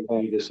proves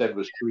everything you just said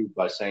was true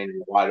by saying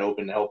you're wide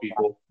open to help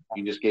people.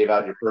 You just gave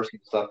out your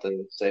personal stuff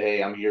to say,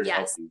 hey, I'm here to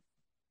help you.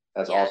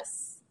 That's awesome.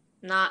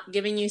 Not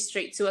giving you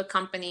straight to a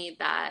company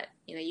that,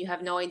 you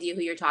have no idea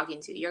who you're talking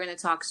to. You're going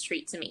to talk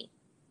straight to me.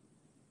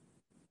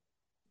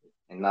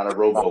 And not a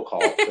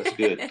robocall. That's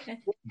good. They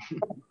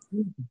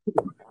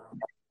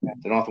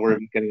don't have to worry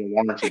about getting a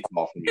warranty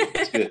call from you.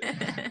 That's good.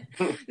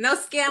 No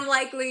scam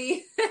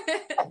likely.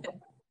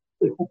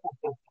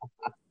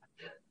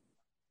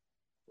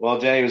 Well,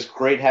 Jenny, it was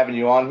great having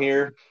you on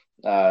here.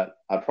 I'll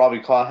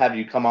probably have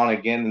you come on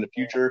again in the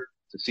future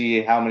to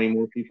see how many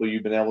more people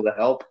you've been able to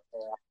help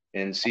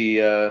and see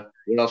what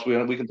else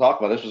we can talk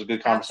about. This was a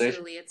good conversation.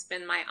 Absolutely. It's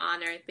been my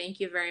honor. Thank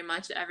you very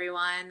much,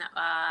 everyone.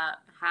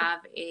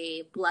 Have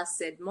a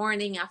blessed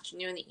morning,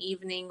 afternoon,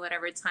 evening,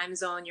 whatever time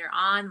zone you're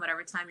on,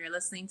 whatever time you're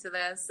listening to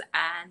this.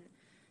 And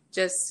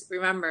just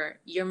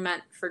remember, you're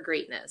meant for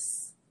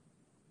greatness.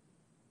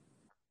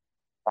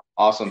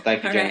 Awesome.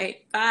 Thank you,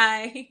 Jenny. All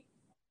right. Bye.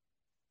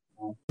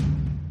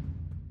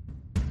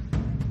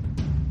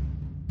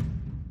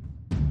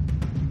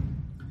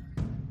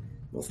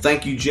 Well,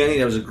 thank you, Jenny.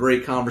 That was a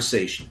great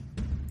conversation.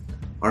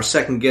 Our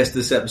second guest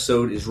this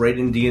episode is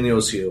Raiden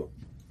Dionisio,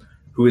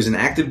 who is an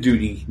active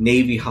duty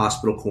Navy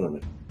hospital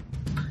corpsman.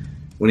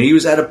 When he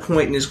was at a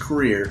point in his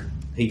career,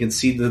 he can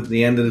see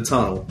the end of the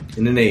tunnel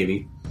in the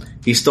Navy,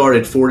 he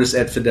started Fortis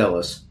et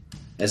Fidelis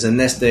as a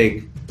nest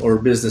egg or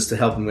a business to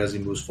help him as he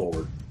moves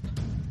forward.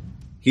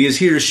 He is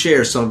here to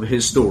share some of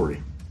his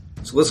story.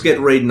 So let's get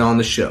Raiden on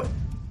the show.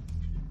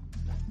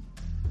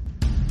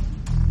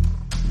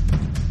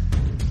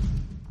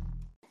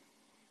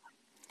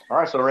 All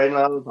right, so Raiden,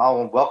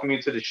 I'll welcome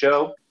you to the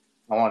show.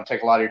 I want to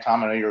take a lot of your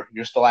time. I know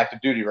you're still active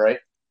duty, right?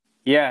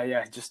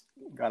 Yeah. Just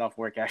got off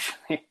work,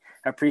 actually.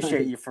 I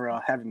appreciate you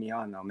for having me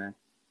on, though, man.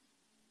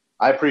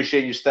 I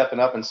appreciate you stepping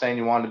up and saying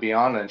you wanted to be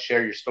on and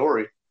share your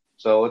story.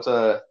 So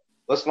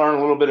let's learn a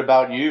little bit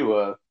about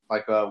you,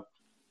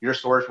 your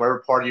story,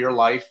 whatever part of your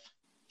life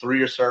through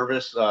your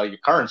service, your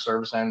current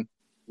service, and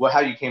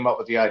how you came up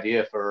with the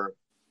idea for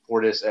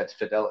Fortis et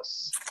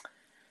Fidelis.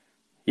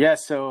 Yeah,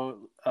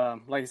 so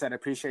like I said, I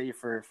appreciate you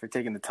for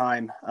taking the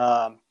time.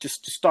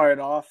 Just to start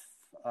off,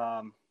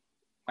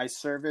 my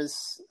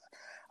service,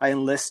 I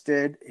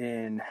enlisted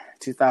in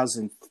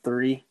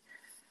 2003.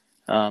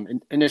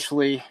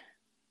 Initially,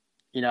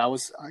 I'm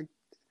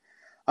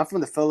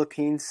from the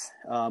Philippines,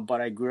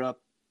 but I grew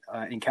up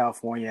in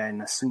California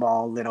in a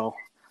small little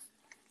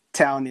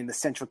town in the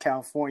Central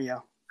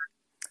California.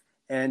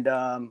 And,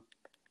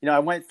 I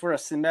went for a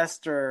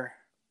semester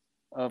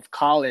of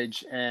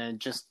college and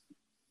just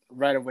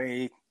right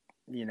away,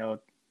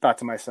 thought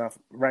to myself,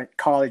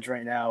 college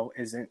right now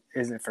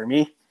isn't for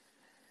me,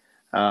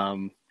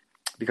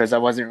 because I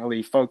wasn't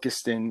really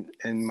focused in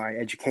my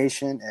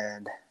education.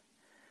 And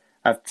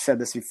I've said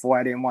this before,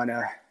 I didn't want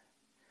to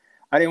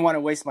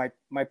waste my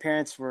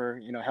parents were,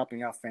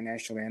 helping out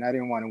financially, and I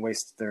didn't want to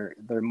waste their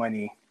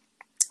money,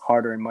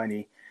 hard-earned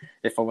money,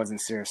 if I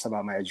wasn't serious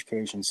about my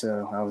education.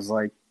 So I was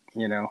like,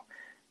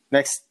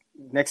 next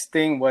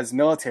thing was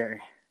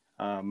military.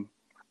 So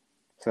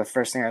the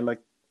first thing I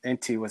looked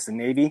into was the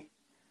Navy.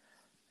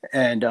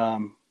 And,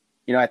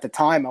 at the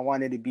time I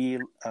wanted to be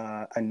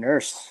a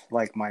nurse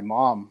like my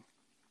mom.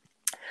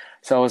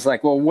 So I was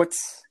like, well,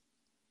 what's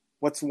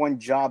one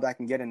job I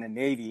can get in the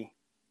Navy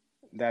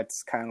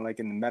that's kind of like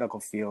in the medical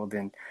field?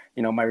 And,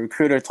 my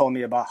recruiter told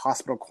me about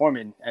hospital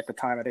corpsman. At the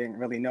time, I didn't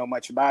really know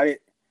much about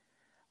it.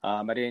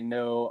 I didn't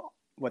know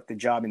what the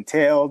job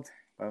entailed.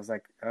 I was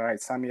like, all right,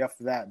 sign me up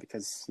for that,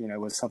 because, it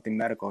was something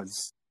medical.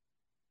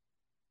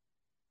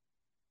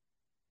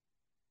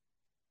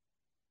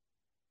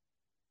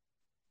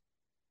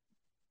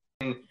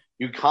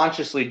 You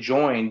consciously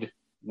joined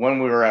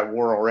when we were at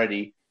war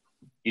already.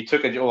 You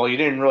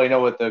didn't really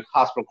know what the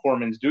hospital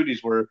corpsman's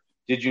duties were.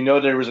 Did you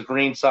know there was a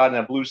green side and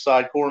a blue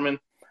side corpsman?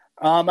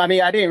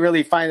 I didn't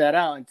really find that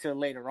out until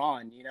later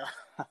on,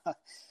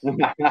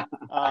 like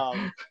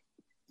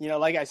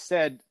I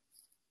said,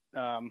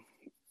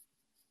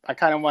 I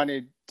kind of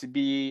wanted to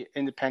be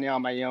independent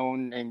on my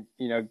own, and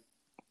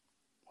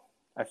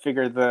I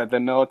figured the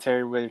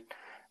military would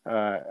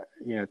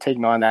take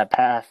me on that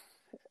path,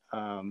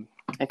 and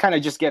kind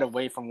of just get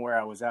away from where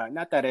I was at.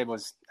 Not that it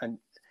was a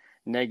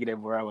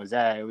negative where I was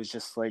at. It was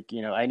just like,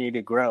 I need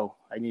to grow.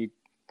 I need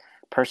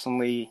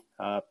personally,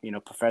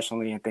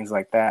 professionally and things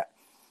like that.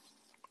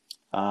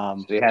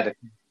 So you had to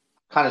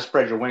kind of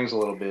spread your wings a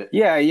little bit.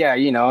 Yeah.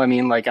 I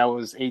mean, like I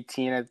was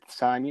 18 at the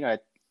time,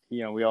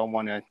 we all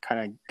want to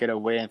kind of get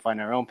away and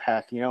find our own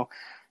path,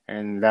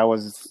 and that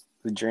was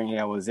the journey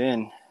I was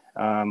in.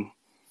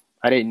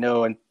 I didn't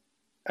know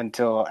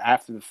until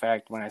after the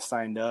fact when I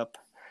signed up,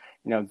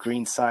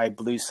 green side,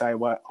 blue side,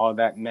 what all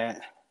that meant,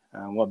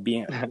 what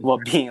being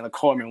a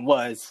corpsman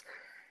was.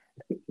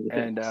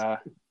 And,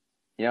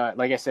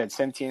 like I said,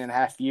 17 and a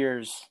half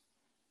years,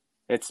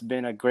 it's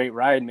been a great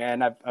ride,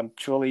 man. I'm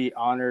truly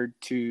honored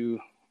to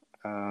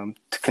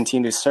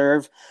continue to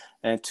serve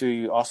and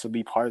to also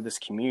be part of this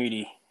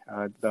community,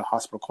 the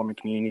hospital corpsman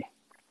community.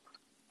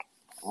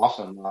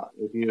 Awesome.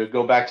 If you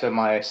go back to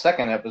my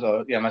second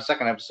episode,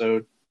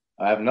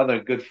 I have another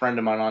good friend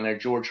of mine on there,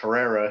 George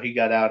Herrera. He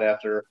got out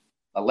after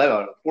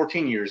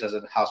 14 years as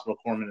a hospital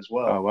corpsman as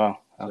well. Oh, wow.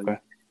 Okay.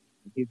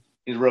 So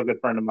he's a real good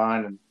friend of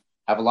mine, and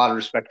I have a lot of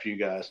respect for you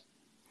guys.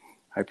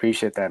 I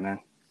appreciate that, man.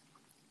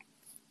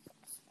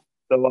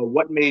 So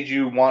what made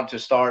you want to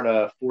start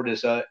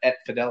Fortis et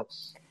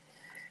Fidelis?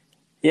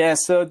 Yeah,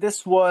 so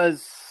this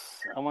was,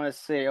 I want to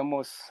say,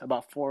 almost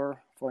about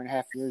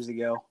 4.5 years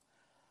ago.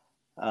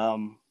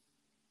 I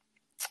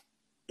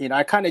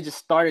kind of just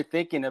started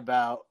thinking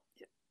about,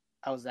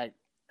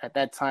 at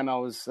that time, I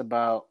was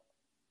about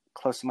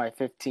close to my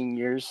 15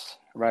 years,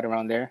 right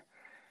around there,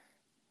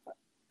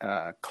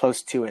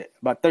 close to it,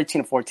 about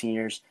 13 or 14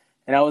 years.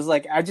 And I was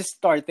like, I just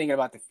started thinking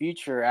about the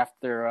future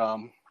after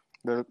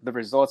the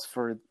results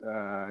for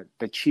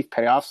the chief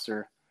petty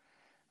officer.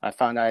 I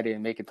found out I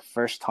didn't make it the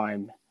first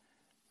time.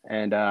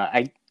 And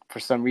for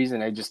some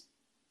reason, I just,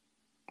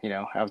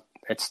 I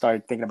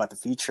started thinking about the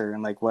future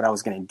and like what I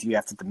was going to do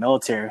after the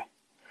military.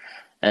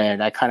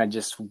 And I kind of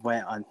just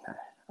went on,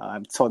 I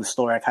told the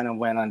story, I kind of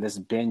went on this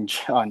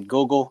binge on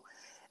Google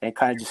and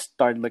kind of just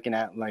started looking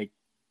at like,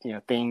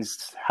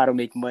 things, how to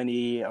make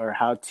money or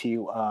how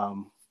to,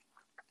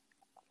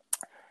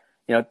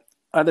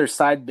 other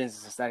side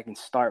businesses that I can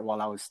start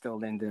while I was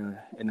still in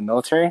the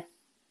military.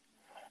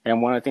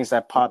 And one of the things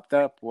that popped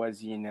up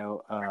was,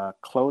 a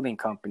clothing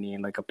company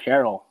and like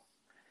apparel.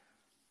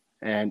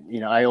 And,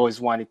 I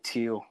always wanted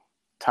to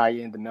tie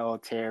in the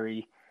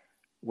military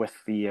with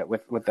the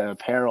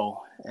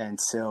apparel. And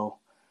so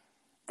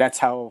that's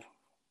how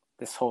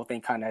this whole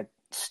thing kind of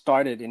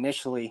started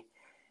initially.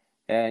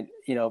 And,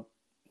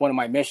 one of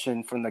my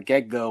mission from the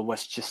get-go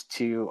was just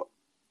to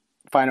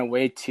find a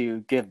way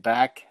to give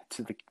back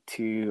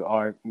to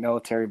our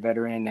military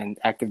veteran and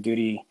active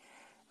duty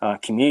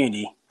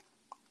community.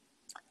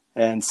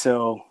 And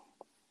so,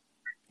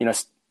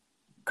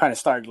 kind of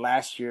started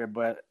last year,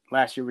 but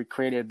last year we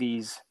created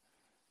these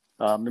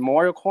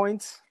memorial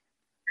coins.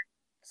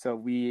 So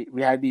we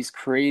had these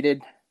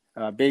created.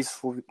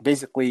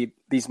 Basically,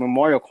 these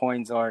memorial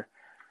coins are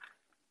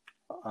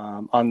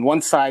on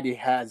one side it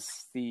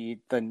has the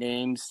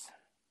names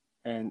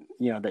and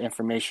the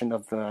information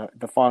of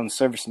the fallen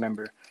service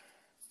member.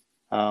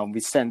 We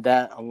send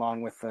that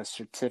along with a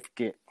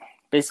certificate,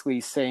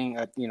 basically saying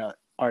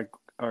our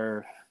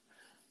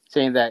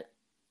saying that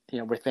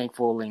we're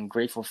thankful and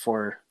grateful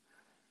for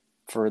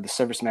the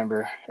service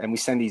member, and we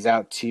send these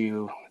out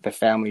to the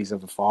families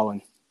of the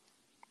fallen.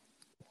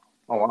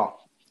 Oh wow!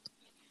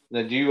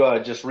 Now, do you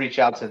just reach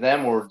out to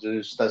them, or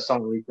does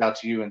someone reach out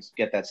to you and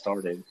get that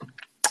started?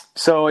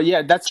 So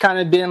yeah, that's kind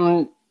of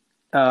been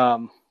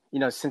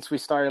since we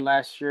started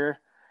last year.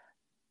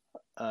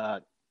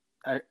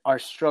 Our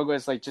struggle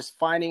is like just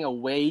finding a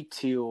way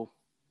to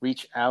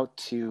reach out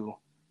to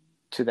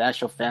the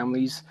actual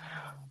families.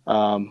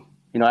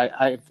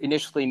 I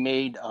initially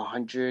made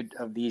 100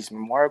 of these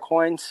memorial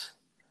coins.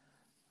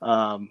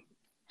 And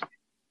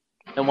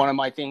one of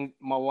my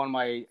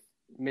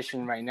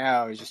mission right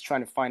now is just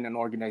trying to find an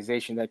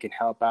organization that can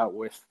help out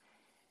with,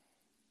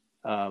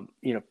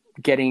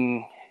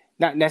 getting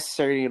not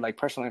necessarily like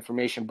personal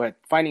information, but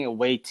finding a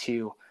way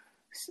to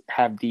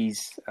have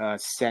these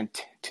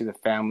sent to the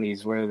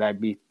families, whether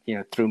that be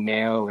through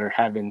mail or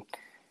having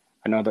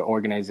another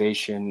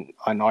organization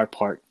on our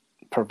part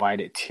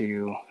provide it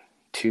to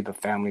the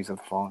families of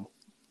the fallen.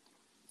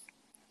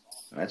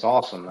 That's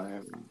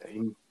awesome.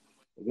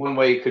 One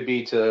way it could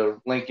be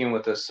to link in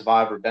with the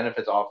survivor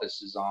benefits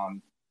offices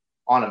on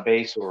a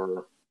base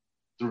or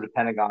through the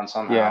Pentagon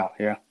somehow.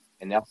 Yeah.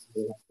 And they'll have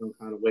some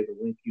kind of way to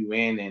link you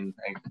in and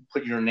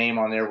put your name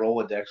on their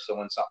Rolodex. So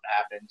when something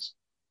happens,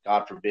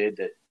 God forbid,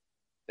 that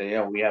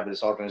we have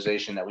this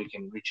organization that we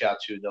can reach out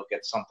to, they'll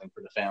get something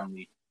for the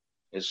family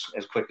as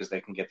quick as they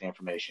can get the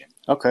information.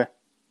 Okay.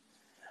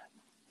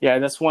 Yeah,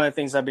 that's one of the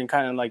things I've been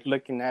kind of like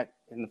looking at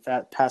in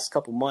the past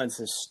couple months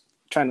is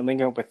trying to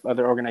link up with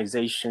other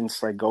organizations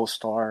like Gold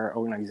Star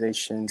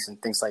organizations and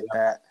things like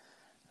that.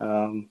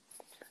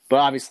 But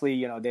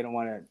obviously, they don't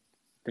want to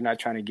they're not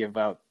trying to give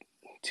out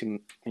too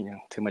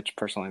much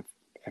personal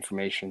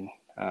information,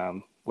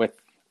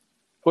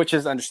 which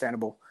is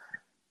understandable,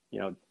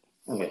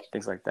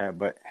 things like that.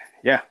 But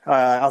yeah,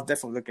 I'll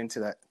definitely look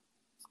into that.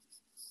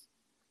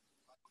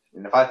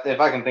 And if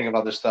I can think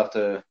about this stuff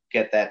to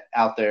get that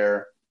out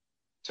there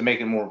to make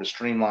it more of a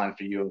streamline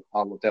for you,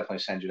 I'll definitely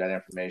send you that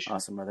information.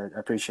 Awesome, brother. I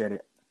appreciate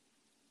it.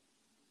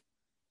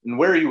 And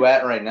where are you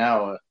at right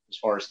now as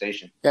far as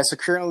station? Yeah, so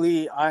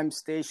currently I'm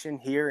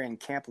stationed here in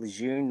Camp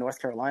Lejeune,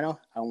 North Carolina.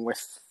 I'm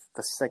with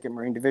the 2nd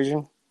Marine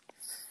Division.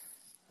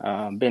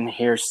 Been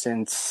here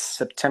since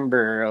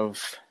September of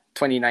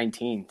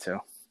 2019. So.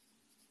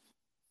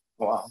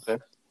 Wow.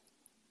 Okay.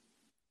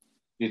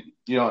 You think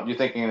you're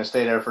going to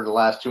stay there for the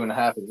last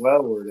 2.5 as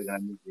well, or are they going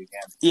to move you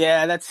again?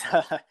 Yeah, that's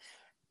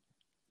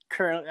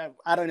currently.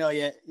 I don't know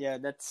yet. Yeah,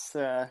 that's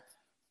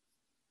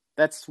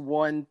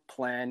one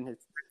plan,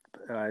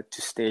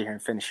 to stay here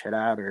and finish it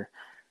out, or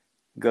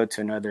go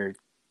to another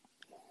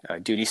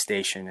duty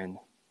station and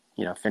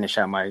finish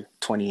out my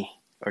 20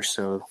 or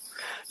so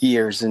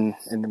years in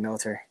the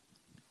military.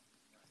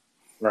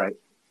 Right.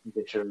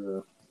 Get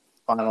your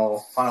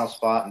final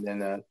spot, and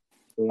then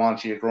go on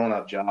to your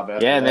grown-up job after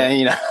that.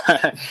 Man,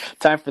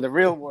 time for the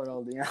real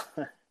world, Yeah,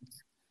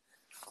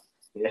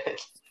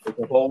 it's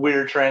a whole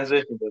weird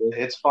transition, but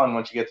it's fun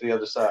once you get to the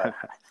other side.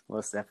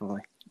 Most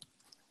definitely.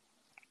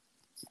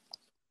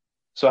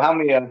 So how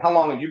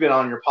long have you been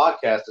on your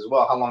podcast as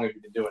well? How long have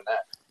you been doing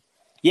that?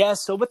 Yeah,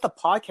 so with the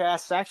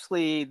podcast,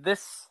 actually,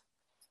 this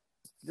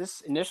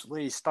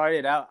initially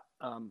started out,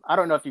 I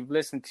don't know if you've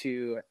listened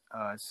to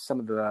some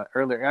of the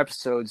earlier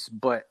episodes,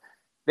 but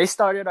they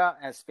started out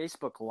as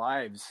Facebook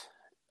Lives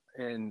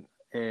in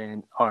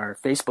our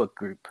Facebook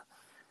group.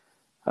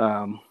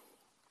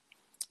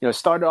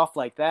 Started off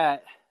like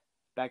that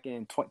back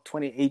in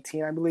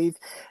 2018, I believe.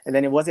 And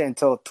then it wasn't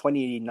until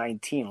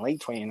 2019,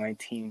 late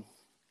 2019,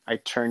 I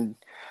turned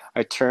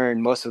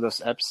most of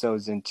those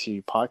episodes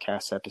into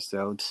podcast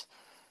episodes.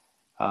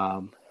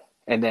 And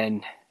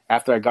then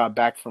after I got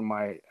back from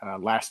my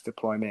last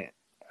deployment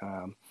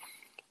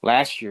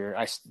last year,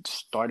 I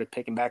started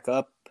picking back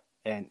up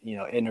and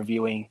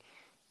interviewing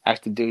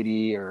active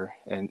duty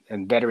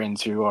and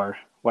veterans who are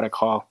what I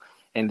call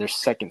in their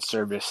second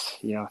service.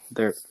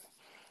 They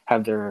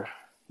have their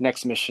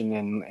next mission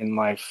in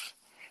life,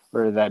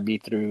 whether that be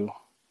through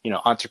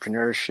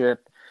entrepreneurship,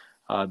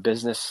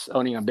 business,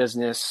 owning a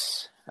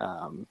business,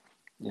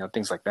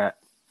 things like that.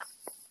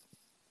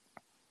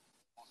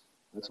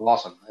 That's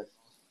awesome.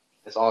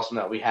 It's awesome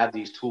that we have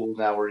these tools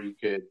now where you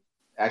could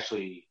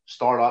actually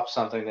start up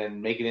something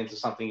and make it into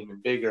something even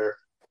bigger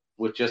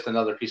with just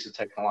another piece of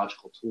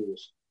technological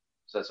tools.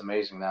 So that's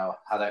amazing now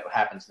how that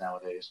happens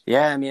nowadays.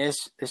 Yeah, I mean,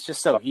 it's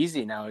just so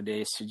easy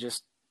nowadays to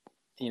just,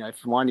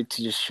 if you wanted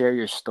to just share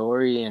your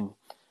story and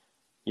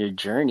your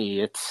journey,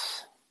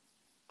 it's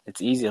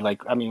easy.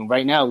 Like, I mean,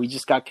 right now we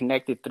just got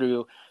connected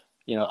through,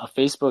 a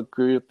Facebook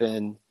group,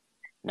 and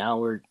now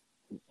we're,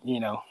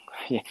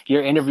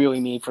 you're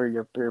interviewing me for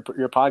your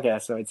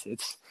podcast. So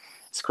it's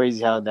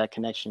crazy how that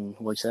connection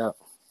works out.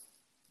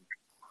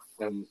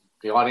 And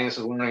the audience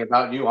is learning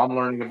about you. I'm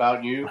learning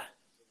about you.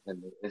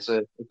 And it's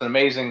an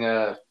amazing,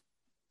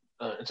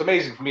 it's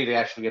amazing for me to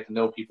actually get to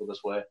know people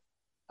this way.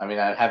 I mean,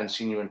 I haven't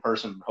seen you in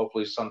person, but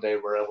hopefully someday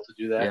we're able to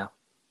do that. Yeah.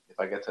 If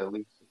I get to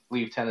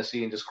leave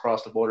Tennessee and just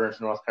cross the border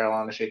into North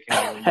Carolina, shake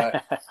hands and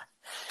back.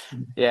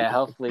 Yeah,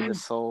 hopefully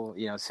this whole,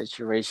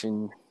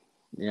 situation,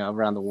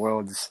 around the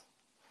world is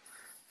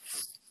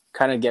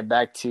kind of get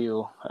back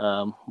to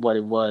what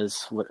it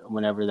was,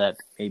 whenever that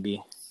may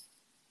be.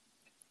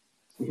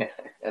 Yeah,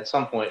 at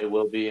some point it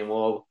will be, and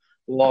we'll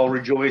all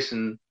rejoice,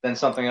 and then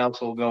something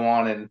else will go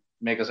on and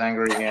make us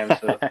angry again.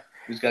 So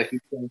we just got to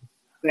keep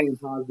staying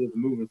positive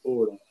and moving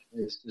forward.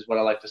 Is what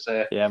I like to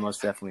say. Yeah,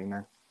 most definitely,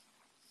 man.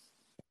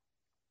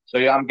 So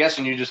yeah, I'm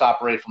guessing you just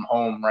operate from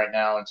home right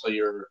now until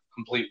you're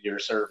complete your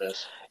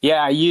service.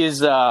 Yeah, I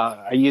use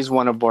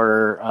one of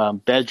our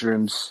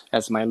bedrooms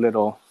as my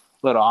little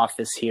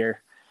office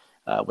here,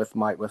 with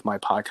my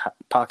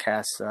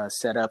podcast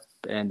set up,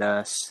 and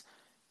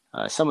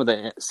some of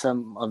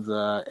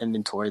the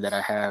inventory that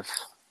I have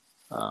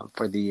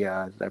for the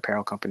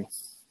apparel company.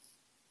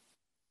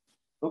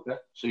 Okay,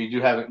 so you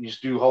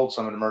do hold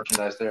some of the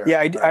merchandise there. Yeah,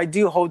 I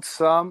do hold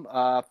some,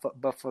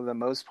 but for the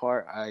most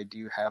part, I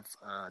do have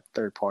a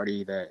third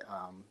party that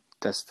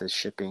does the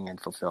shipping and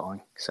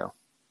fulfilling. So.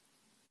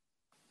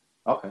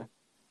 Okay.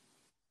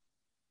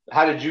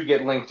 How did you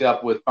get linked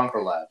up with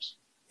Bunker Labs?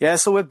 Yeah,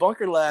 so with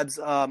Bunker Labs,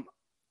 I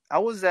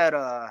was at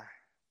a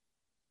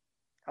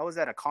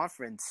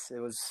conference. It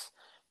was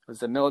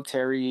a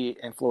military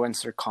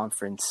influencer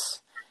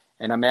conference,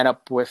 and I met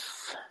up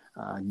with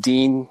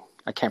Dean.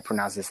 I can't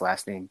pronounce his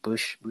last name.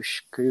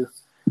 Bushku.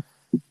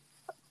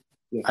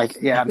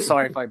 Yeah, I'm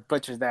sorry if I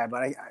butchered that,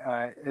 but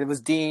it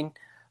was Dean.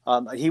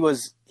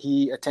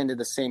 He attended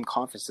the same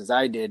conference as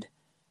I did,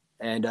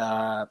 and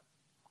I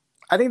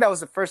think that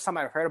was the first time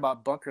I heard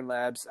about Bunker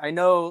Labs. I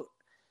know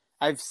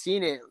I've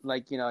seen it,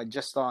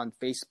 just on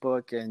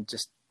Facebook and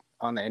just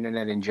on the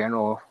internet in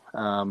general.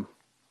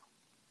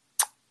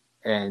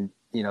 And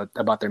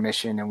about their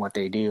mission and what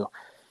they do.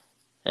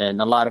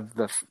 And a lot of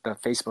the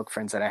Facebook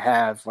friends that I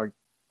have are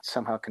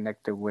somehow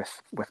connected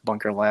with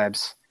Bunker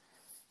Labs.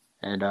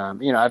 And,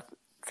 I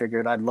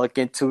figured I'd look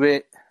into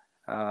it,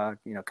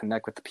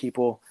 connect with the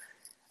people.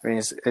 I mean,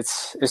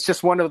 it's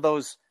just one of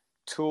those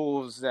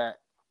tools that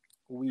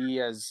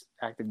we as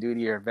active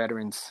duty or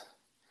veterans,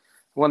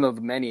 one of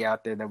the many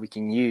out there that we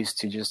can use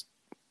to just,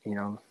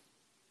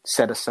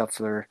 set us up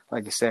for,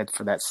 like I said,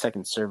 for that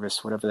second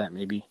service, whatever that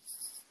may be.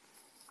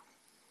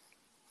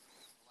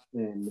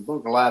 And the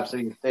Bunker Labs,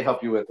 they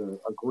help you with a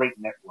great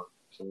network.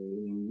 So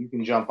you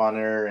can jump on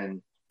there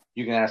and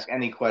you can ask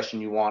any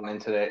question you want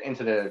into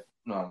the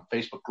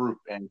Facebook group,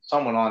 and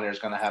someone on there is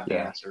going to have the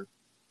answer,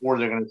 or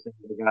they're going to say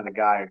they got a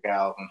guy or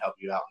gal who can help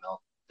you out, and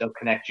they'll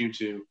connect you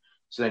to.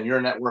 So then your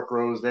network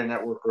grows, their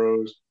network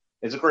grows.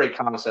 It's a great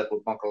concept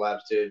what Bunker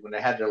Labs did when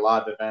they had their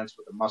live events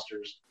with the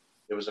musters.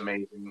 It was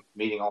amazing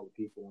meeting all the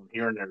people and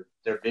hearing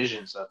their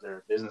visions of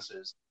their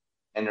businesses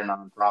and their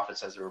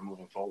nonprofits as they were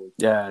moving forward.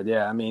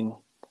 Yeah. I mean,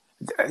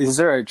 is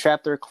there a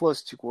chapter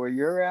close to where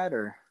you're at,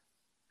 or?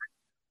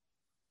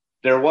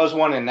 There was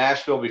one in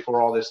Nashville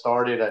before all this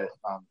started.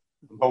 I'm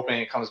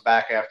hoping it comes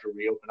back after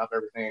we open up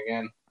everything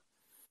again.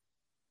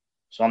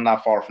 So I'm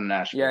not far from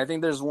Nashville. Yeah, I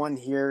think there's one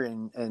here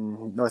in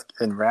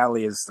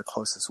Raleigh is the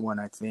closest one,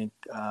 I think.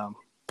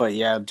 But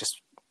yeah,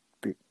 just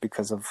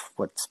because of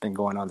what's been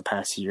going on the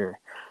past year,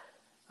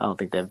 I don't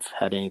think they've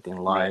had anything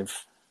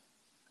live.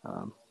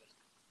 I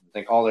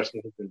think all their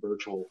stuff has been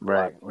virtual.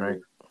 Right.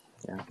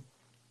 Yeah.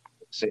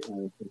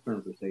 In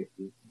terms of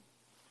safety.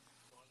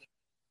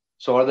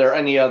 So are there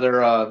any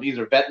other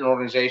either veteran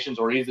organizations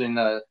or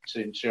even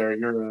since you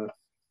are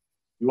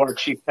a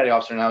chief petty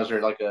officer now, is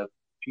there like a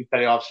chief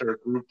petty officer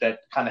group that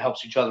kind of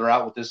helps each other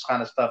out with this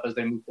kind of stuff as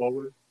they move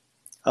forward?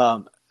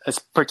 It's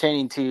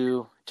pertaining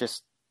to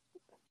just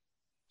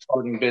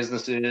starting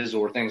businesses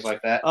or things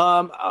like that.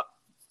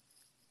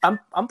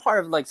 I'm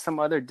part of like some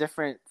other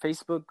different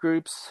Facebook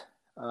groups.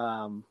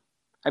 I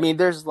mean,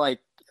 there's like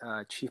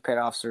chief petty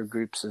officer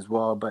groups as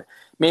well, but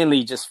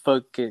mainly just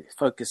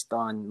focused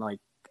on like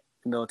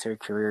military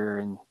career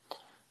and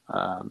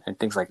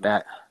things like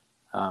that.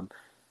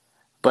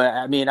 But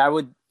I mean,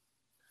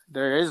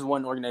 there is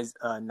one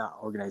not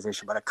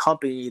organization, but a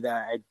company that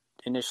I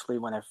initially,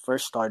 when I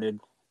first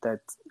started,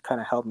 that kind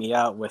of helped me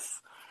out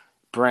with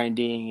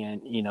branding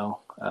and,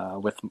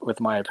 with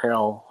my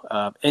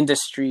apparel,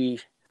 Industry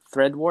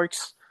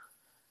Threadworks.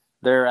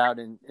 They're out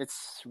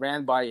it's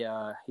ran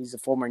by, he's a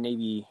former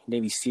Navy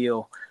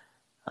SEAL.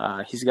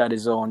 He's got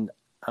his own,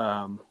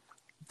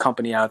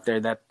 company out there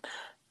that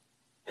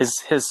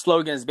his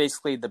slogan is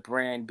basically the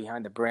brand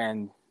behind the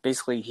brand.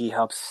 Basically he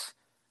helps,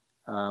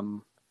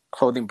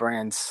 clothing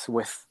brands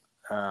with,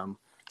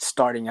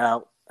 starting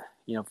out,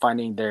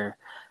 finding their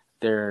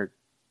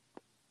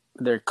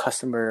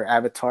customer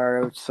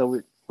avatar.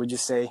 So would you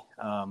say,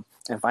 and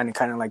finding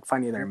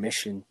their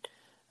mission,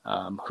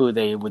 who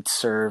they would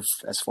serve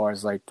as far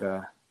as like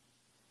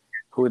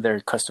who their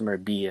customer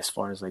be as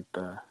far as like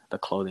the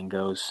clothing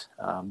goes.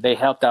 They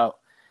helped out.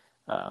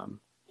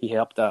 He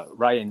helped out.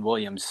 Ryan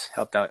Williams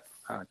helped out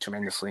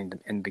tremendously in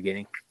the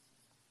beginning.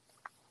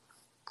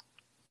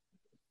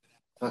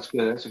 That's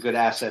good. That's a good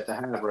asset to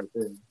have right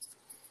there.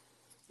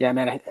 Yeah,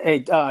 man.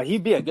 Hey,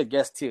 he'd be a good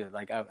guest too.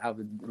 Like I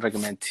would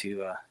recommend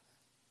to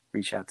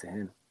reach out to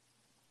him.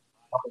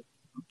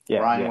 Yeah,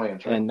 Ryan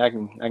Williams, right? And I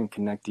can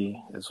connect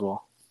you as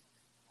well.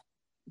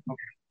 Okay.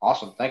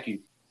 Awesome. Thank you.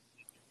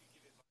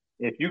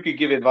 If you could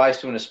give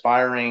advice to an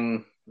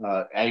aspiring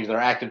either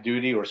active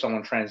duty or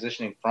someone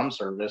transitioning from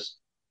service,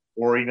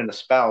 or even a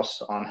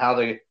spouse, on how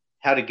to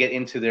get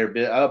into their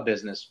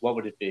business, what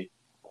would it be?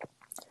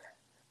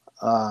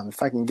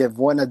 If I can give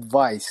one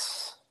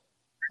advice,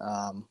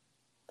 for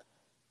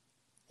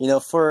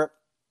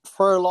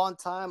a long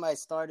time I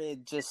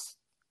started just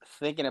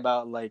thinking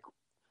about like,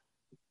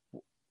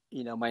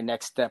 my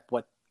next step,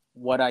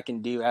 what I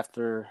can do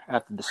after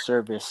the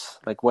service,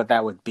 like what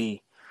that would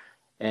be.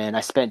 And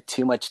I spent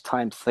too much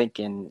time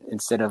thinking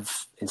instead of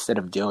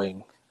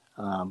doing.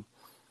 So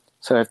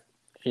if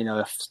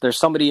there's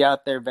somebody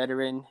out there,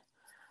 veteran,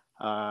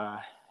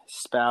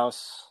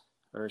 spouse,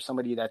 or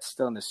somebody that's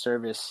still in the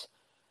service,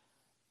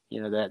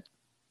 that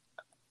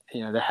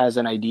has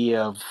an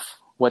idea of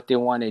what they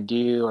want to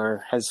do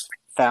or has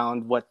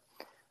found what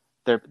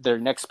their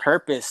next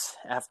purpose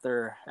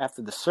after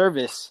the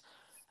service,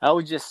 I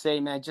would just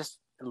say, man, just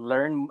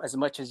learn as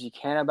much as you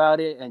can about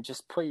it and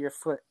just put your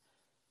foot,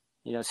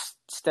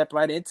 step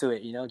right into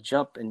it,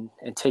 jump and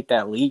take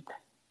that leap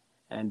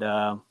and,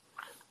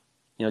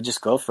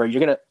 just go for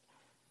it.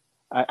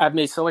 I've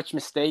made so much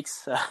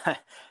mistakes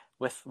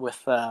with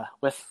this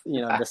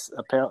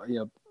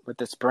apparel, with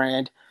this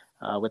brand,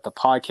 with the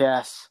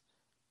podcast,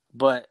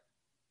 but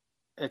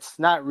it's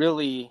not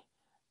really,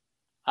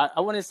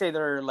 I wouldn't say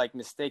they're like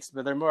mistakes,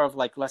 but they're more of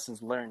like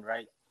lessons learned,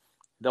 right?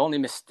 The only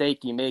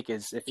mistake you make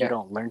is if you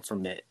don't learn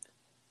from it.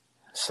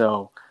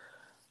 So,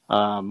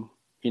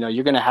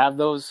 you're going to have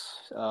those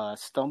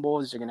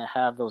stumbles, you're going to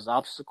have those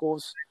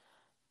obstacles.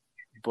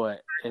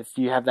 But if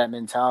you have that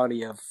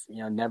mentality of,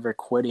 never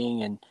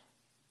quitting and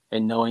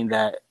and knowing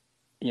that,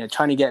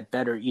 trying to get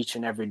better each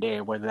and every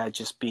day, whether that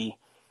just be,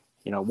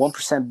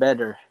 1%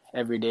 better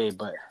every day,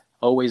 but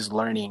always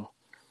learning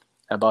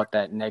about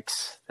the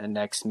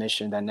next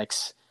mission, that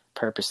next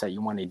purpose that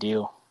you want to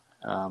do.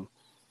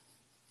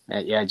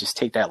 Just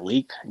take that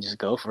leap and just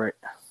go for it.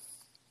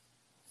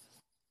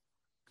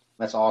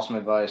 That's awesome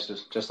advice.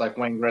 Just like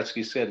Wayne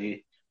Gretzky said,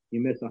 you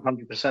miss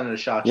 100% of the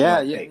shots.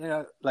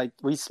 Yeah, like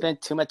we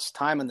spent too much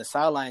time on the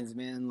sidelines,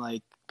 man.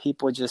 Like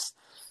people just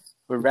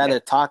would rather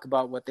talk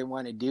about what they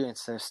want to do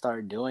instead of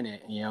start doing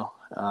it. You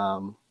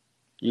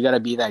gotta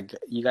be that.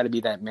 You gotta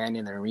be that man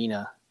in the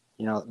arena.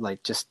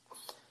 Like just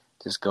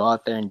go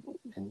out there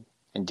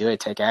and do it.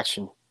 Take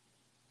action.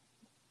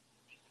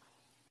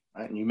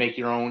 Right, and you make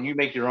your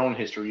own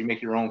history. You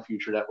make your own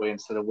future that way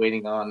instead of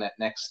waiting on that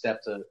next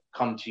step to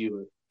come to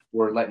you,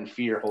 or letting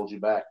fear hold you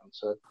back. And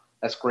so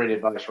that's great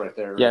advice right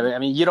there. Yeah, I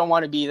mean, you don't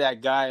want to be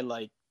that guy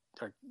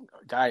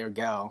or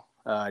gal,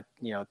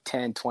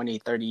 10, 20,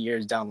 30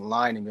 years down the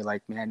line and be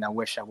like, man, I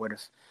wish I would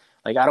have.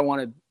 Like, I don't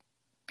want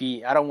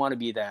to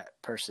be that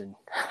person,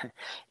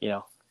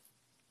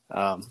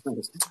 I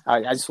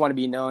just want to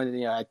be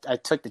known, I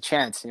took the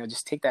chance,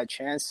 just take that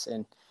chance.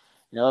 And,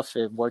 if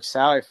it works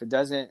out, if it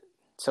doesn't,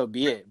 so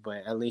be it.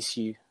 But at least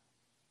you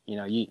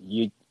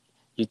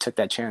took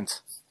that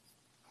chance.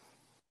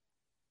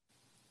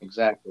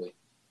 Exactly.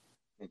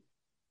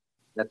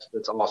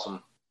 That's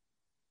awesome.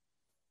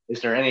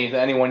 Is there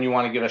anyone you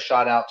want to give a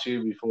shout out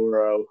to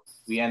before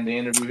we end the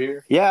interview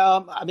here?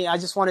 Yeah, I mean, I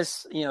just want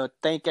to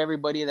thank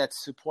everybody that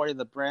supported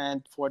the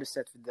brand Fortis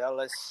et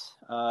Fidelis.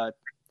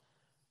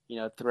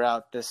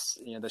 Throughout this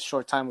the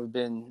short time we've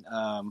been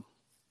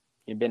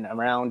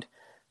around.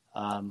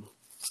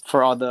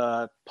 For all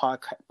the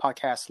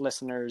podcast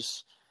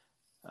listeners,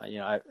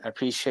 I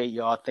appreciate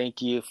you all.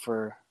 Thank you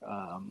for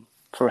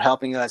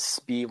helping us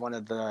be one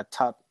of the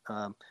top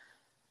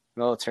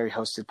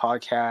military-hosted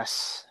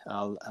podcasts.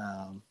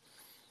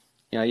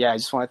 I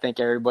just want to thank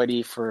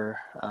everybody for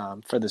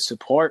the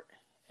support,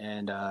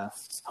 and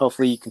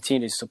hopefully you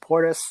continue to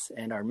support us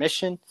and our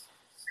mission.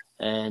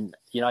 And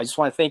I just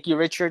want to thank you,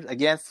 Richard,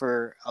 again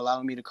for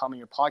allowing me to come on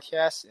your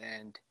podcast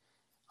and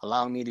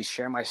allowing me to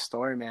share my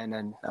story, man.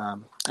 And I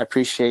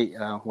appreciate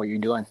what you're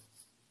doing.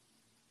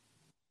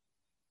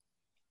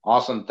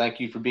 Awesome. Thank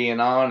you for being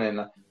on.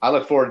 And I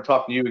look forward to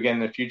talking to you again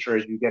in the future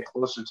as you get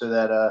closer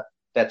to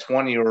that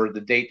 20 or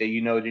the date that that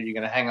you're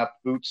going to hang up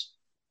boots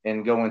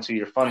and go into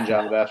your fun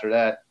job after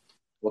that.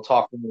 We'll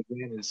talk again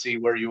and see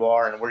where you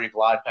are and where your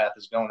glide path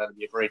is going. That'll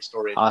be a great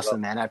story.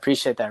 Awesome, man. I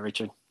appreciate that,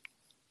 Richard.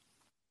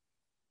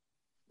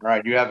 All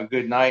right. You have a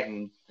good night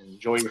and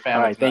enjoy your family.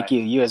 All right. tonight. Thank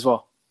you. You as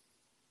well.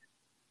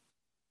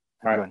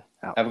 All right.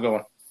 Have a good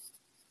one.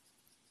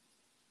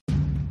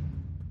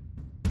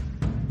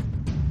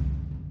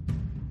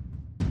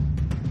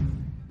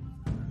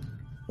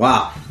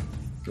 Wow.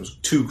 Those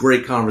 2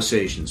 great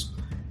conversations.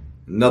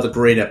 Another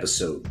great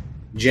episode.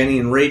 Jenny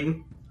and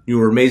Raiden, you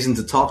were amazing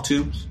to talk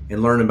to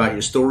and learn about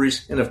your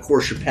stories and, of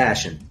course, your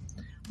passion.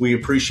 We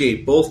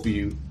appreciate both of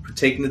you for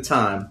taking the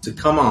time to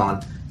come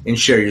on and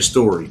share your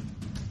story.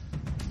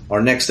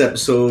 Our next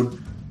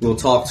episode, we'll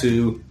talk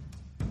to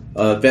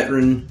a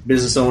veteran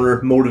business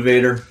owner,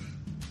 motivator,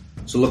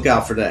 so look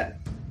out for that.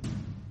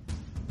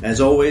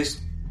 As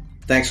always,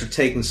 thanks for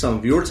taking some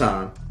of your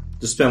time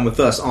to spend with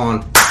us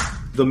on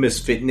The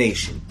Misfit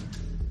Nation.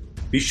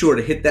 Be sure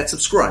to hit that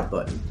subscribe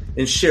button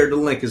and share the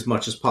link as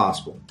much as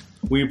possible.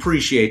 We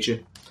appreciate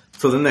you.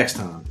 Till the next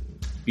time,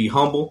 be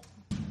humble,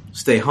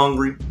 stay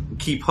hungry, and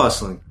keep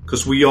hustling,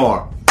 because we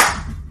are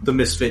The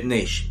Misfit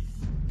Nation.